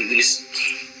recently released?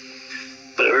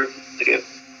 Whatever. Okay.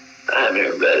 I haven't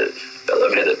even read it. Bella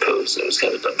made that post. It was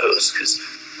kind of a dumb post because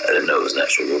I didn't know it was an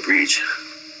actual real breach.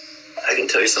 I can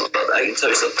tell you something about that. I can tell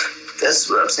you something. That's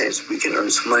what I'm saying. Is we can earn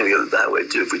some money together that way,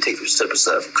 too, if we take a step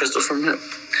aside from Crystal from him.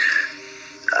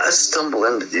 I stumble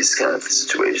into these kind of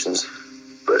situations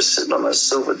by sitting on my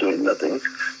sofa doing nothing.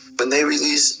 When they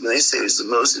say it's the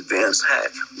most advanced hack,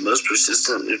 most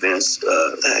persistent advanced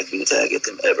hacking attack at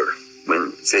them ever,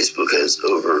 when Facebook has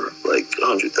over like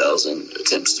 100,000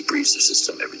 attempts to breach their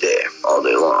system every day, all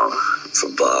day long,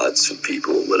 from bots, from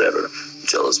people, whatever,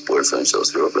 jealous boyfriend,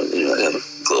 jealous girlfriend, you know,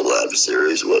 global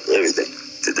adversaries, everything.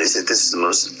 Did they say this is the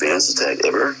most advanced attack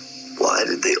ever? Why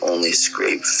did they only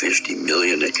scrape 50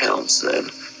 million accounts then,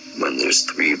 when there's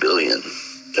 3 billion?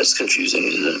 That's confusing,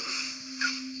 isn't it?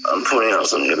 I'm pointing out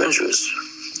something of interest,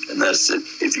 and that's that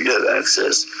if you have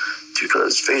access to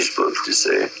Facebook to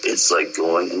say, it's like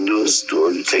going into a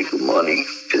store to take the money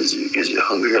because you're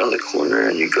hungry around the corner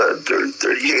and you got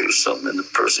 38 or something, and the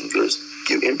person goes,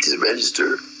 empty the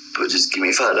register, but just give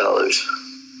me $5.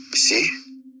 You see?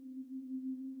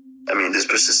 I mean, this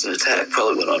persistent attack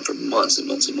probably went on for months and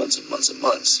months and months and months and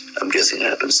months. I'm guessing it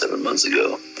happened 7 months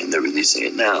ago, and they're releasing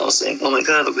it now, saying, "Oh my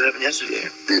God, look what happened yesterday."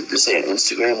 They're saying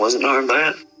Instagram wasn't harmed by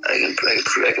it. I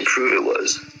can prove it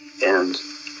was. And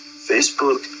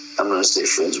Facebook, I'm going to stay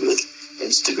friends with.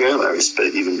 Instagram, I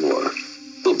respect even more.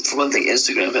 But for one thing,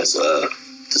 Instagram has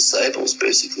disciples,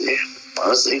 basically.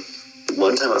 Honestly,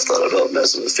 one time I thought about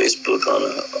messing with Facebook on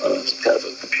a kind of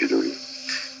a computer.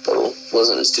 But it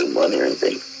wasn't to steal money or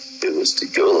anything. It was to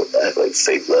go act like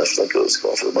fake left, like it was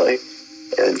call for the money,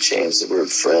 and change the word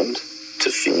friend to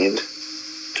fiend.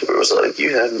 To where it was like,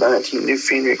 you have 19 new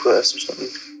fiend requests or something.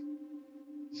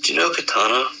 Do you know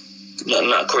Katana?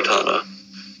 Not Cortana,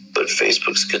 but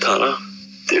Facebook's Katana.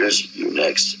 There's your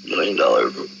next $1 million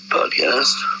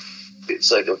podcast.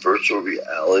 It's like a virtual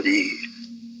reality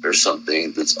or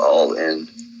something that's all in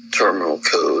terminal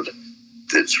code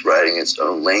that's writing its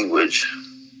own language,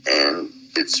 and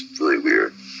it's really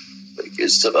weird. Like,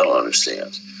 it's stuff I don't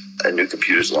understand. I knew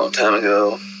computers a long time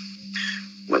ago.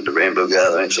 Went to Rainbow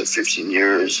Gatherings for 15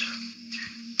 years.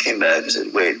 Came back and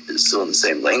said, wait, it's still in the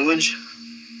same language?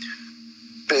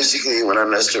 Basically, when I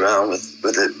messed around with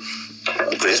it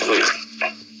on Facebook,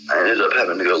 I ended up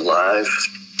having to go live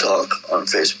talk on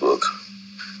Facebook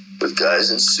with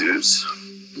guys in suits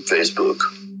on Facebook.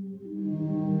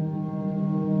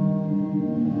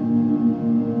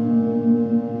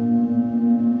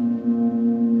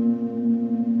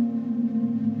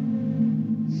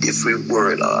 If we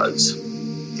were at odds,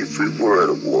 if we were at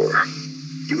a war,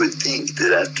 you would think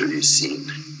that after you've seen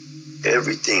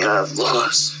everything I've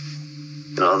lost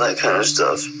and all that kind of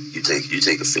stuff, you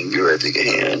take a finger, I take a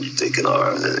hand, you take an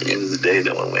arm, and at the end of the day,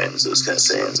 no one wins. Those kind of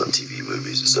sayings on TV,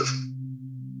 movies, and stuff.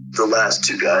 The last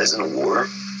two guys in a war,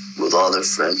 with all their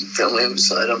friends and family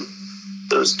beside them,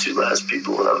 those two last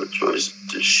people will have a choice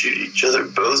to shoot each other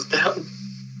both down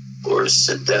or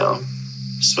sit down,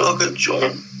 smoke a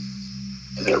joint,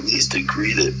 and at least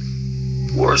agree that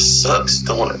war sucks,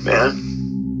 don't it, man?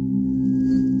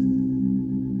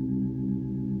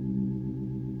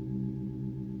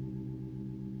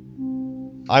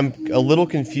 I'm a little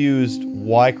confused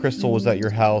why Crystal was at your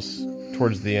house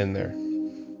towards the end there.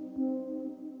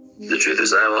 The truth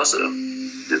is, I am also.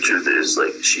 The truth is,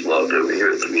 like, she walked over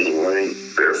here at 3 a.m,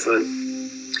 barefoot,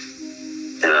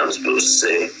 and I'm supposed to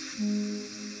say,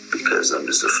 because I'm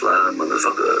just a fly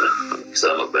motherfucker, because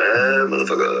I'm a bad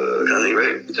motherfucker, kind of thing,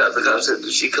 right? The cop said,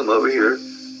 did she come over here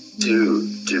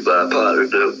to buy pot or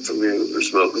dope from you or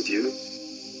smoke with you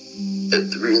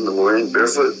at 3 a.m,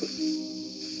 barefoot?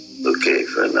 Okay,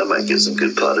 friend, I might get some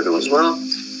good pot or dope as well,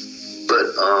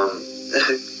 but,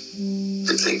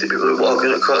 to think that people are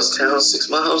walking across town 6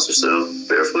 miles or so,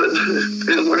 barefoot,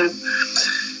 3 in the morning,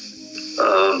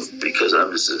 because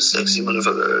I'm just a sexy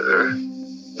motherfucker.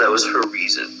 That was her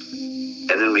reason.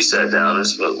 And then we sat down and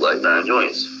smoked like 9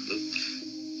 joints.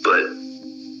 But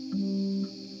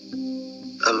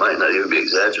I might not even be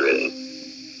exaggerating.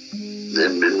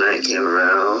 Then midnight came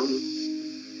around,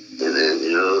 and then,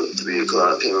 3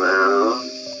 o'clock came around.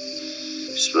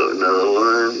 Smoked another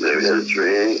one, maybe had a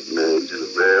drink, maybe did a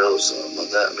rail, something like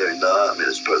that, maybe not. I mean,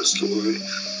 it's part of the story.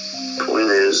 Point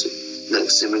is,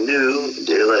 next thing we knew,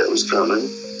 daylight was coming.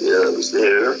 Daylight was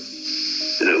there.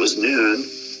 And it was noon,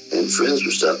 and friends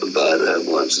were stopping by to have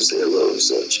lunch and say hello and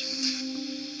such.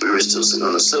 We were still sitting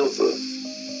on the sofa.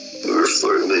 We were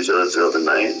flirting with each other throughout the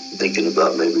night, thinking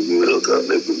about maybe we would hook up,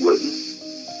 maybe we wouldn't.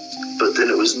 But then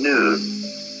it was noon,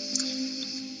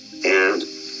 and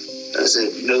I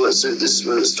said, you know what, sir, this is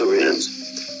where the story ends.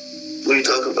 What are you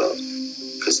talking about?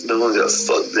 Because no one got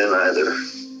fucked then either.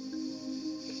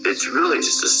 It's really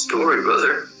just a story,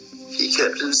 brother. He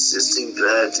kept insisting that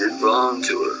I did wrong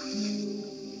to her.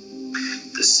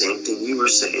 The same thing you were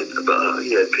saying about how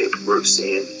he had paperwork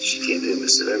saying she came to him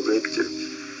and said I raped her.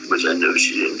 Which I know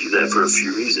she didn't do that for a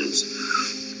few reasons.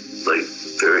 Like,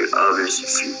 very obvious,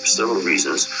 several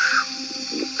reasons.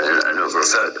 And I know for a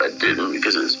fact I didn't,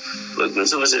 because it's like when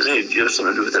someone says, hey, do you have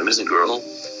something to do with that missing girl?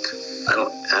 I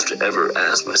don't have to ever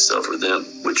ask myself or them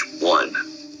which one,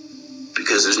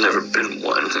 because there's never been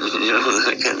one,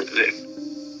 that kind of thing.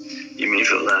 You mean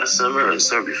from last summer or the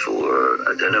summer before?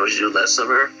 I know what you did last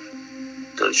summer.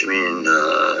 Don't you mean,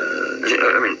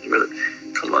 really,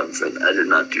 come on, friend, I did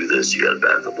not do this. You gotta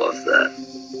back up off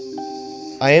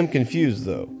that. I am confused,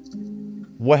 though.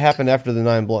 What happened after the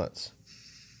 9 blunts?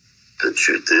 The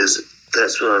truth is,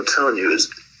 that's what I'm telling you, is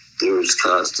there was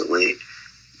constantly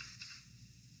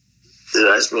that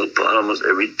I smoked pot almost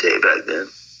every day back then.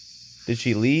 Did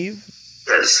she leave?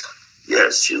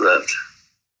 Yes, she left.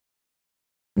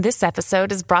 This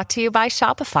episode is brought to you by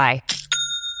Shopify.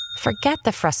 Forget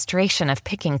the frustration of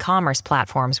picking commerce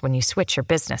platforms when you switch your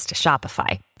business to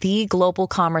Shopify, the global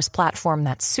commerce platform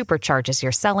that supercharges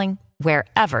your selling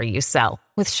wherever you sell.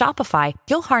 With Shopify,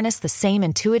 you'll harness the same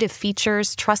intuitive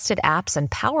features, trusted apps,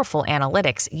 and powerful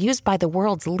analytics used by the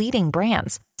world's leading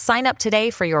brands. Sign up today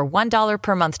for your $1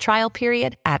 per month trial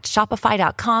period at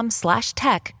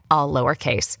shopify.com/tech, all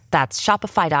lowercase. That's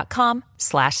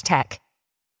shopify.com/tech.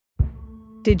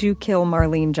 Did you kill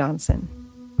Marlene Johnson?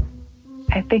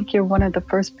 I think you're one of the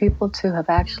first people to have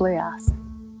actually asked.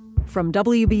 From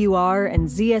WBUR and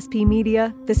ZSP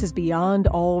Media, this is Beyond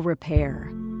All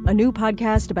Repair, a new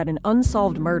podcast about an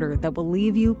unsolved murder that will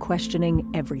leave you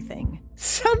questioning everything.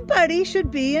 Somebody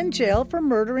should be in jail for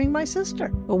murdering my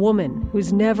sister. A woman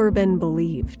who's never been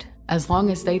believed. As long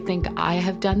as they think I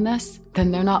have done this,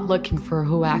 then they're not looking for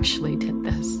who actually did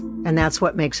this. And that's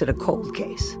what makes it a cold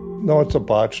case. No, it's a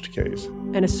botched case.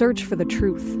 And a search for the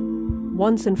truth,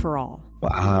 once and for all.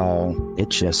 Wow, it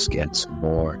just gets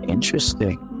more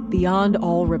interesting. Beyond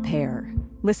All Repair.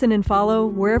 Listen and follow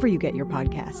wherever you get your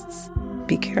podcasts.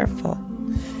 Be careful.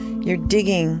 You're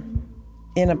digging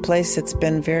in a place that's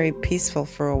been very peaceful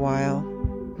for a while.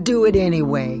 Do it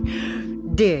anyway.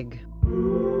 Dig.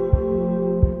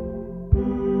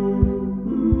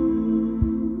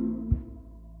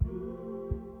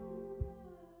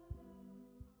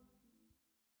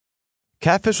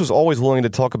 Catfish was always willing to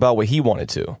talk about what he wanted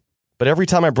to. But every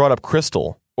time I brought up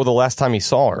Crystal, or the last time he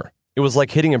saw her, it was like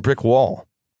hitting a brick wall.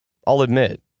 I'll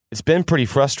admit, it's been pretty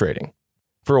frustrating.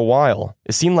 For a while,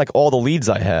 it seemed like all the leads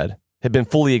I had been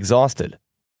fully exhausted.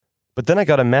 But then I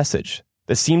got a message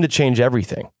that seemed to change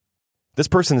everything. This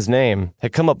person's name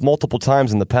had come up multiple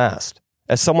times in the past,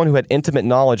 as someone who had intimate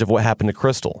knowledge of what happened to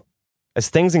Crystal. As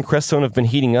things in Crestone have been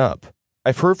heating up,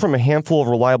 I've heard from a handful of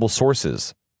reliable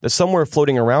sources that somewhere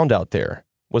floating around out there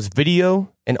was video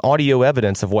and audio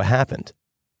evidence of what happened.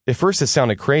 At first it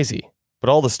sounded crazy, but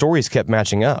all the stories kept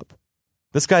matching up.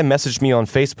 This guy messaged me on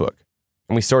Facebook,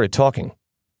 and we started talking.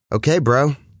 Okay,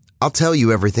 bro. I'll tell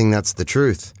you everything that's the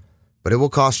truth, but it will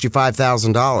cost you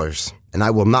 $5,000, and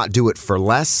I will not do it for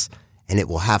less, and it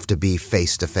will have to be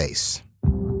face-to-face.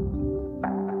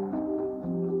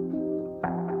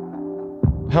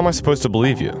 How am I supposed to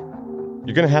believe you?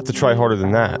 You're gonna have to try harder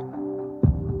than that.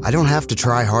 I don't have to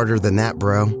try harder than that,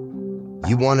 bro.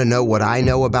 You want to know what I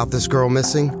know about this girl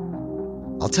missing?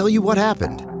 I'll tell you what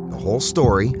happened, the whole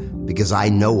story, because I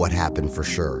know what happened for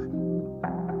sure.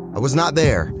 I was not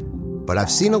there, but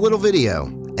I've seen a little video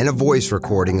and a voice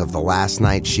recording of the last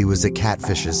night she was at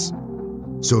Catfish's.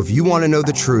 So if you want to know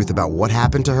the truth about what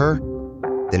happened to her,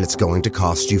 then it's going to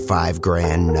cost you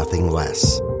 $5,000, nothing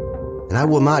less. And I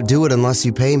will not do it unless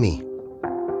you pay me.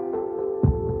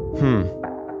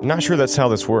 I'm not sure that's how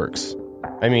this works.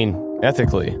 I mean,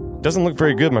 ethically, doesn't look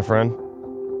very good, my friend.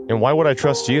 And why would I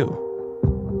trust you?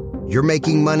 You're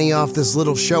making money off this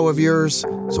little show of yours,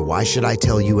 so why should I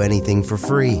tell you anything for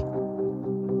free?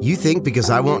 You think because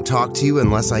I won't talk to you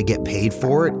unless I get paid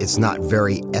for it, it's not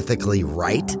very ethically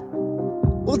right?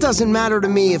 Well, it doesn't matter to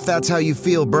me if that's how you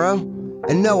feel, bro.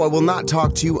 And no, I will not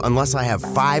talk to you unless I have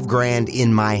 $5,000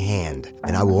 in my hand.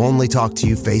 And I will only talk to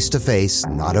you face to face,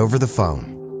 not over the phone.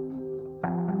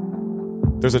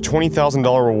 There's a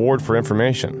 $20,000 reward for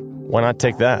information. Why not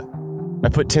take that? I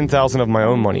put $10,000 of my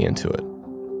own money into it.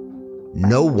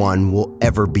 No one will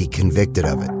ever be convicted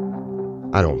of it.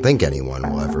 I don't think anyone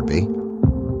will ever be.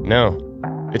 No,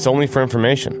 it's only for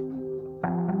information.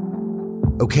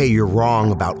 Okay, you're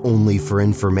wrong about only for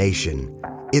information.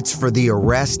 It's for the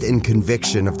arrest and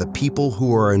conviction of the people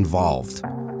who are involved.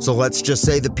 So let's just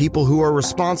say the people who are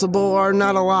responsible are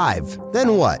not alive.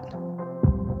 Then what?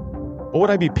 What would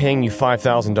I be paying you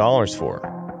 $5,000 for?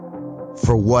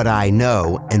 For what I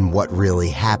know and what really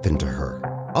happened to her.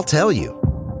 I'll tell you.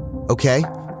 Okay,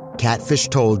 Catfish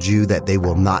told you that they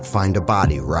will not find a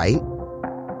body, right?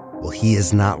 Well, he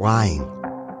is not lying.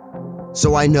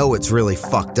 So I know it's really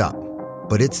fucked up,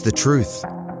 but it's the truth.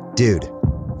 Dude,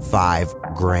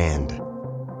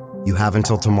 $5,000. You have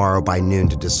until tomorrow by noon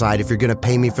to decide if you're gonna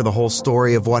pay me for the whole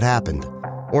story of what happened,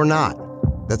 or not.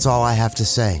 That's all I have to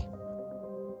say.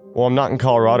 Well, I'm not in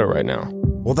Colorado right now.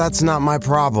 Well, that's not my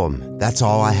problem. That's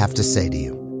all I have to say to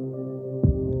you.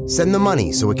 Send the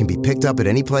money so it can be picked up at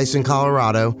any place in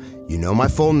Colorado. You know my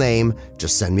full name.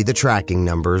 Just send me the tracking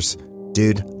numbers.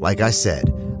 Dude, like I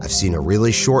said, I've seen a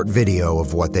really short video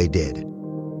of what they did.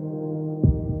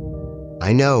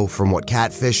 I know from what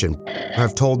Catfish and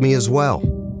have told me as well.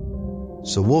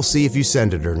 So we'll see if you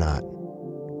send it or not.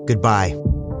 Goodbye.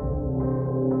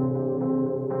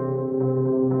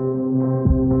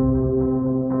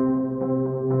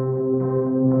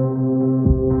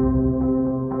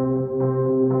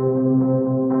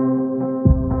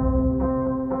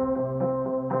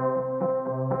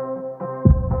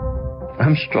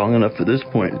 I'm strong enough at this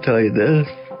point to tell you this.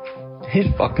 He's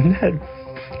fucking dead.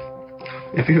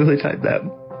 If you really type that.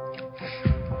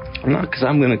 Not because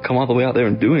I'm going to come all the way out there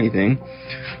and do anything,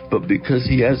 but because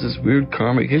he has this weird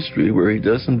karmic history where he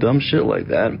does some dumb shit like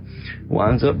that,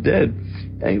 winds up dead,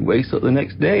 and he wakes up the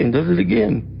next day and does it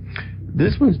again.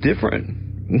 This one's different.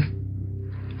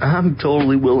 I'm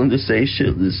totally willing to say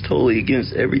shit that's totally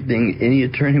against everything any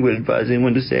attorney would advise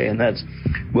anyone to say, and that's,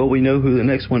 well, we know who the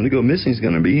next one to go missing is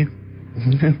going to be.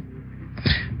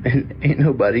 And ain't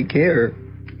nobody care.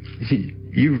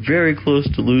 You're very close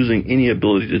to losing any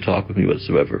ability to talk with me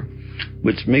whatsoever,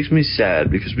 which makes me sad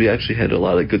because we actually had a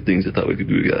lot of good things I thought we could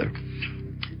do together.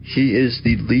 He is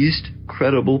the least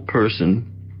credible person.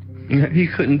 He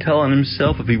couldn't tell on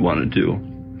himself if he wanted to.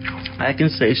 I can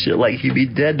say shit like he'd be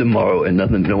dead tomorrow and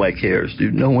nobody cares,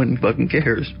 dude. No one fucking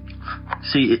cares.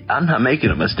 See, I'm not making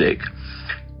a mistake,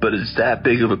 but it's that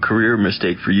big of a career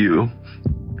mistake for you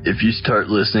if you start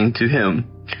listening to him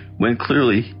when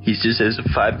clearly he just says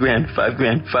 $5 grand, $5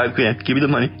 grand, $5 grand, give me the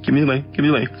money, give me the money, give me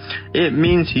the money. It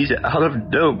means he's out of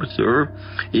dope, sir.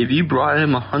 If you brought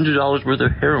him $100 worth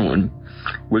of heroin,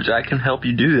 which I can help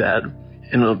you do that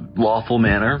in a lawful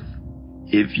manner,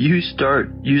 if you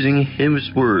start using his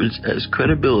words as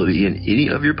credibility in any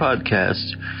of your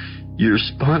podcasts, your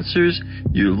sponsors,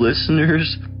 your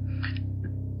listeners,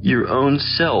 your own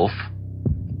self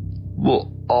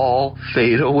will all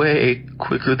fade away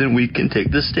quicker than we can take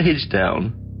the stage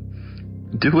down.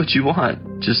 Do what you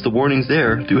want. Just the warning's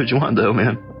there. Do what you want, though,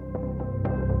 man.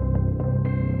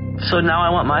 So now I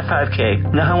want my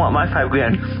 5K. Now I want my $5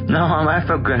 grand. Now I want my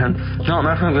 $5 grand. Now I want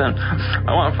my $5 grand.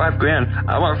 I want $5 grand.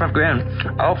 I want $5 grand.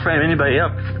 I'll frame anybody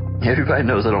up. Everybody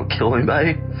knows I don't kill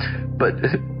anybody, but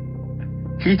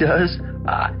he does.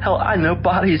 Hell, I know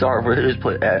bodies are where his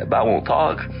place, but I won't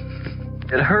talk.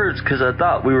 It hurts because I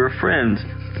thought we were friends.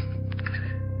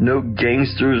 No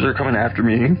gangsters are coming after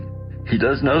me. He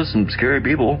does know some scary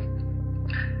people.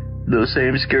 Those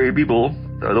same scary people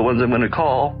are the ones I'm going to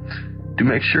call to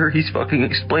make sure he's fucking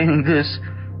explaining this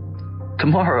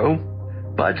tomorrow,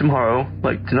 by tomorrow,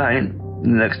 like tonight, in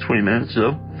the next 20 minutes.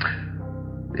 So,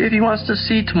 if he wants to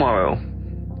see tomorrow,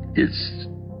 it's,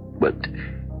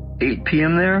 8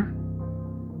 p.m. there?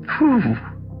 Whew.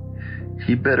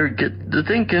 He better get to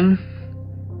thinking.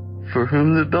 For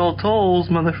whom the bell tolls,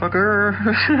 motherfucker.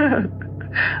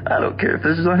 I don't care if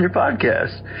this is on your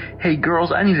podcast. Hey,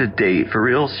 girls, I need a date. For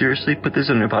real? Seriously? Put this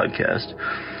on your podcast.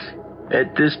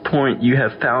 At this point, you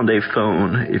have found a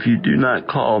phone. If you do not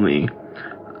call me,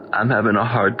 I'm having a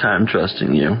hard time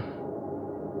trusting you.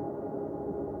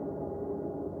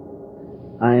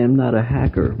 I am not a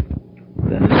hacker.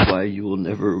 That is why you will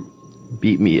never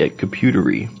beat me at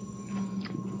computery.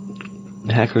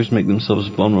 Hackers make themselves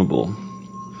vulnerable.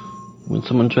 When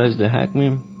someone tries to hack me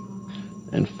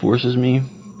and forces me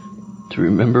to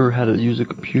remember how to use a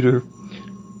computer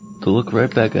to look right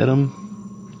back at them,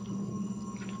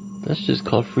 that's just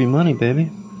called free money, baby.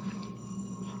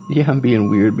 Yeah, I'm being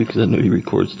weird because I know you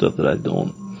record stuff that I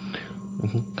don't.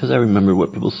 Because I remember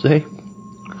what people say.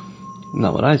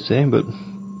 Not what I say, but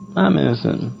I'm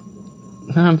innocent.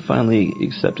 I'm finally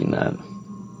accepting that.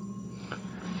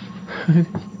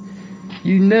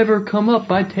 You never come up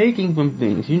by taking from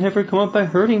things. You never come up by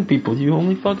hurting people. You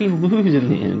only fucking lose in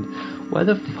the end. Why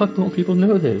the fuck don't people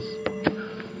know this?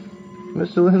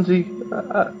 Mr. Lindsay,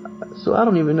 so I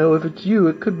don't even know if it's you.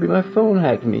 It could be my phone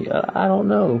hacked me. I don't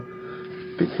know.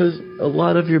 Because a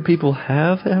lot of your people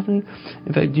have me.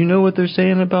 In fact, do you know what they're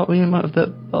saying about me and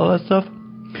all that stuff?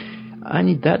 I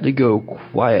need that to go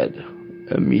quiet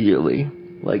immediately.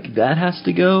 Like, that has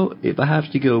to go if I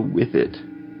have to go with it.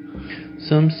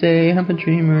 Some say I'm a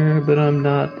dreamer, but I'm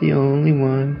not the only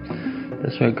one.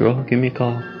 That's right, girl. Give me a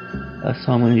call. That's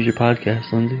how I'm going to use your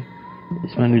podcast, Lindsay.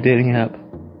 It's my new dating app.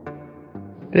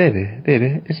 Baby,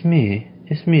 it's me.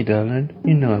 It's me, darling.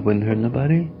 You know I wouldn't hurt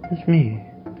nobody. It's me.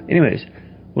 Anyways,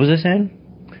 what was I saying?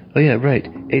 Oh yeah, right.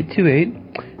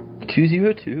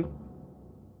 828-202.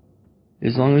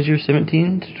 As long as you're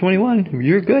 17 to 21,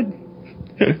 you're good.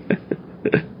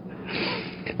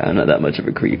 I'm not that much of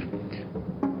a creep.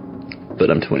 But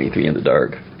I'm 23 in the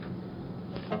dark.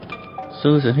 So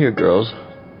listen here, girls.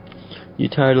 You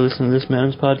tired of listening to this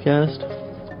man's podcast?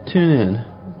 Tune in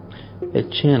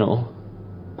at channel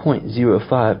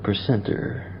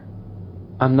 0.05%er.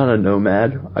 I'm not a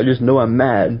nomad. I just know I'm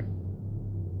mad.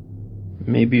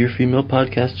 Maybe your female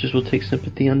podcasters will take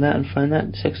sympathy on that and find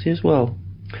that sexy as well.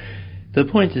 The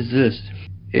point is this.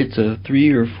 It's a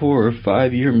 3 or 4 or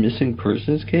 5 year missing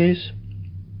persons case.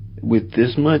 With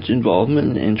this much involvement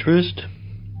and interest,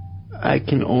 I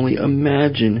can only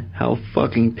imagine how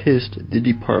fucking pissed the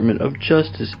Department of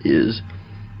Justice is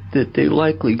that they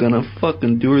likely gonna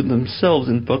fucking do it themselves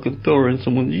and fucking throw her in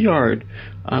someone's yard.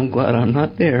 I'm glad I'm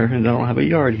not there and I don't have a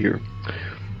yard here.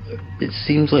 It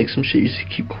seems like some shit you should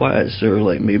keep quiet, sir.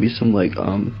 Like maybe some like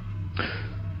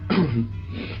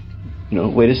no,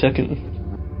 wait a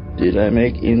second. Did I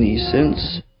make any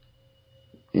sense?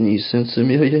 Any sense,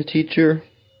 Amelia, teacher?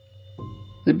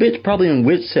 The bitch probably in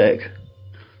WITSEC.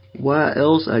 Why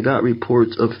else I got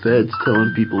reports of feds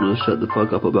telling people to shut the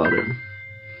fuck up about it?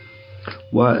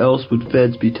 Why else would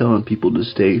feds be telling people to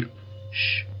stay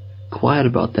quiet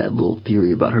about that little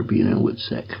theory about her being in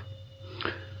WITSEC?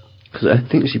 Because I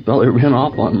think she probably ran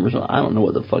off on him or something. I don't know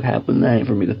what the fuck happened. That ain't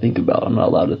for me to think about. I'm not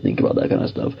allowed to think about that kind of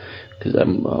stuff. Because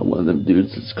I'm one of them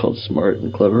dudes that's called smart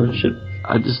and clever and shit.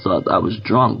 I just thought I was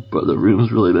drunk, but the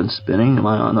room's really been spinning. Am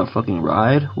I on a fucking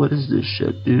ride? What is this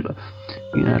shit, dude?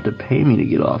 You're gonna have to pay me to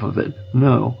get off of it.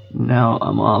 No, now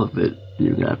I'm off of it.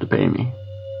 You're gonna have to pay me.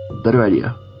 Better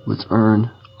idea. Let's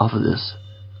earn off of this.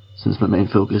 Since my main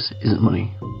focus isn't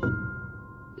money.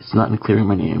 It's not in clearing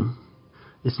my name.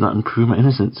 It's not in proving my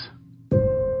innocence.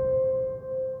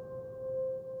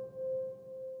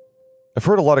 I've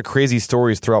heard a lot of crazy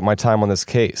stories throughout my time on this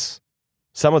case.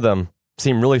 Some of them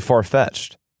seem really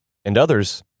far-fetched, and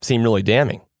others seem really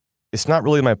damning. It's not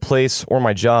really my place or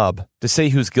my job to say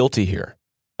who's guilty here.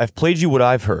 I've played you what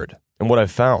I've heard, and what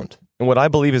I've found, and what I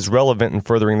believe is relevant in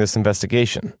furthering this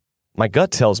investigation. My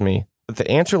gut tells me that the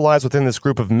answer lies within this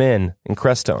group of men in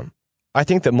Crestone. I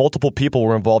think that multiple people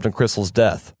were involved in Crystal's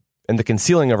death, and the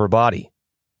concealing of her body.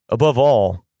 Above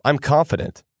all, I'm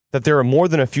confident that there are more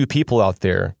than a few people out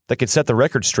there that could set the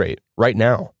record straight right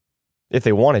now, if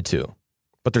they wanted to.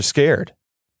 But they're scared.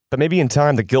 But maybe in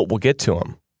time the guilt will get to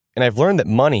them. And I've learned that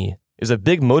money is a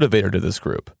big motivator to this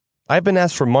group. I've been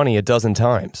asked for money a dozen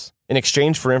times in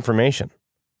exchange for information.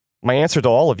 My answer to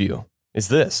all of you is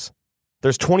this.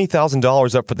 There's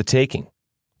 $20,000 up for the taking.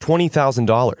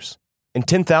 $20,000. And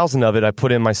 $10,000 of it I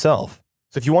put in myself.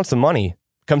 So if you want some money,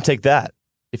 come take that.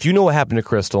 If you know what happened to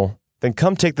Crystal, then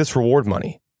come take this reward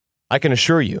money. I can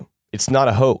assure you, it's not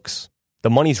a hoax. The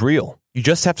money's real. You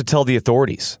just have to tell the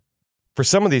authorities. For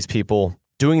some of these people,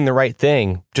 doing the right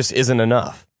thing just isn't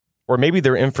enough. Or maybe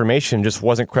their information just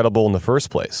wasn't credible in the first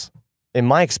place. In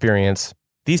my experience,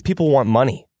 these people want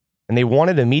money, and they want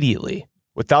it immediately,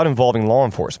 without involving law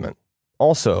enforcement.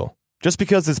 Also, just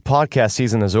because this podcast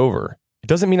season is over, it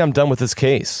doesn't mean I'm done with this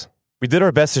case. We did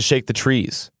our best to shake the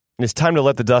trees, and it's time to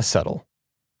let the dust settle.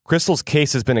 Crystal's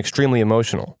case has been extremely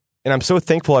emotional, and I'm so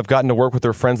thankful I've gotten to work with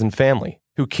her friends and family,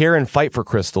 who care and fight for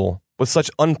Crystal with such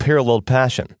unparalleled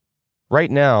passion. Right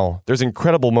now, there's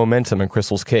incredible momentum in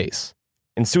Crystal's case,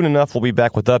 and soon enough we'll be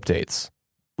back with updates.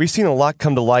 We've seen a lot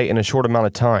come to light in a short amount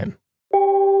of time.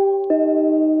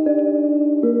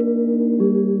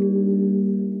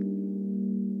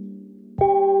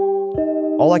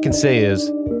 All I can say is,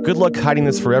 good luck hiding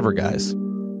this forever, guys.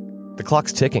 The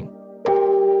clock's ticking.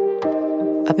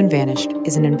 Up and Vanished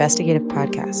is an investigative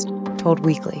podcast, told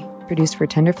weekly, produced for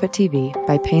Tenderfoot TV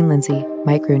by Payne Lindsay,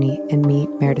 Mike Rooney, and me,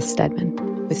 Meredith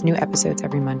Stedman, with new episodes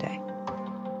every Monday.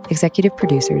 Executive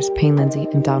producers Payne Lindsay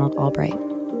and Donald Albright.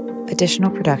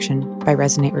 Additional production by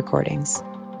Resonate Recordings,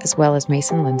 as well as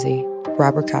Mason Lindsay,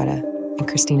 Rob Ricotta, and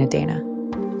Christina Dana.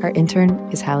 Our intern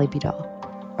is Hallie Bidal.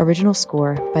 Original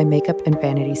score by Makeup and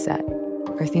Vanity Set.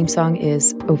 Our theme song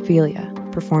is Ophelia,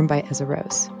 performed by Ezra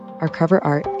Rose. Our cover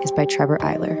art is by Trevor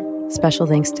Eiler. Special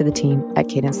thanks to the team at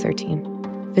Cadence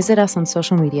 13. Visit us on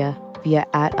social media via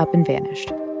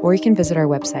 @UpAndVanished, or you can visit our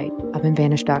website,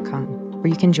 upandvanished.com, where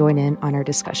you can join in on our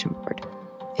discussion board.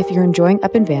 If you're enjoying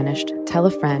Up and Vanished, tell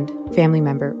a friend, family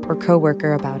member, or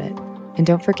coworker about it. And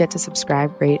don't forget to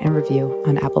subscribe, rate, and review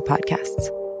on Apple Podcasts.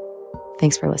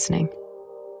 Thanks for listening.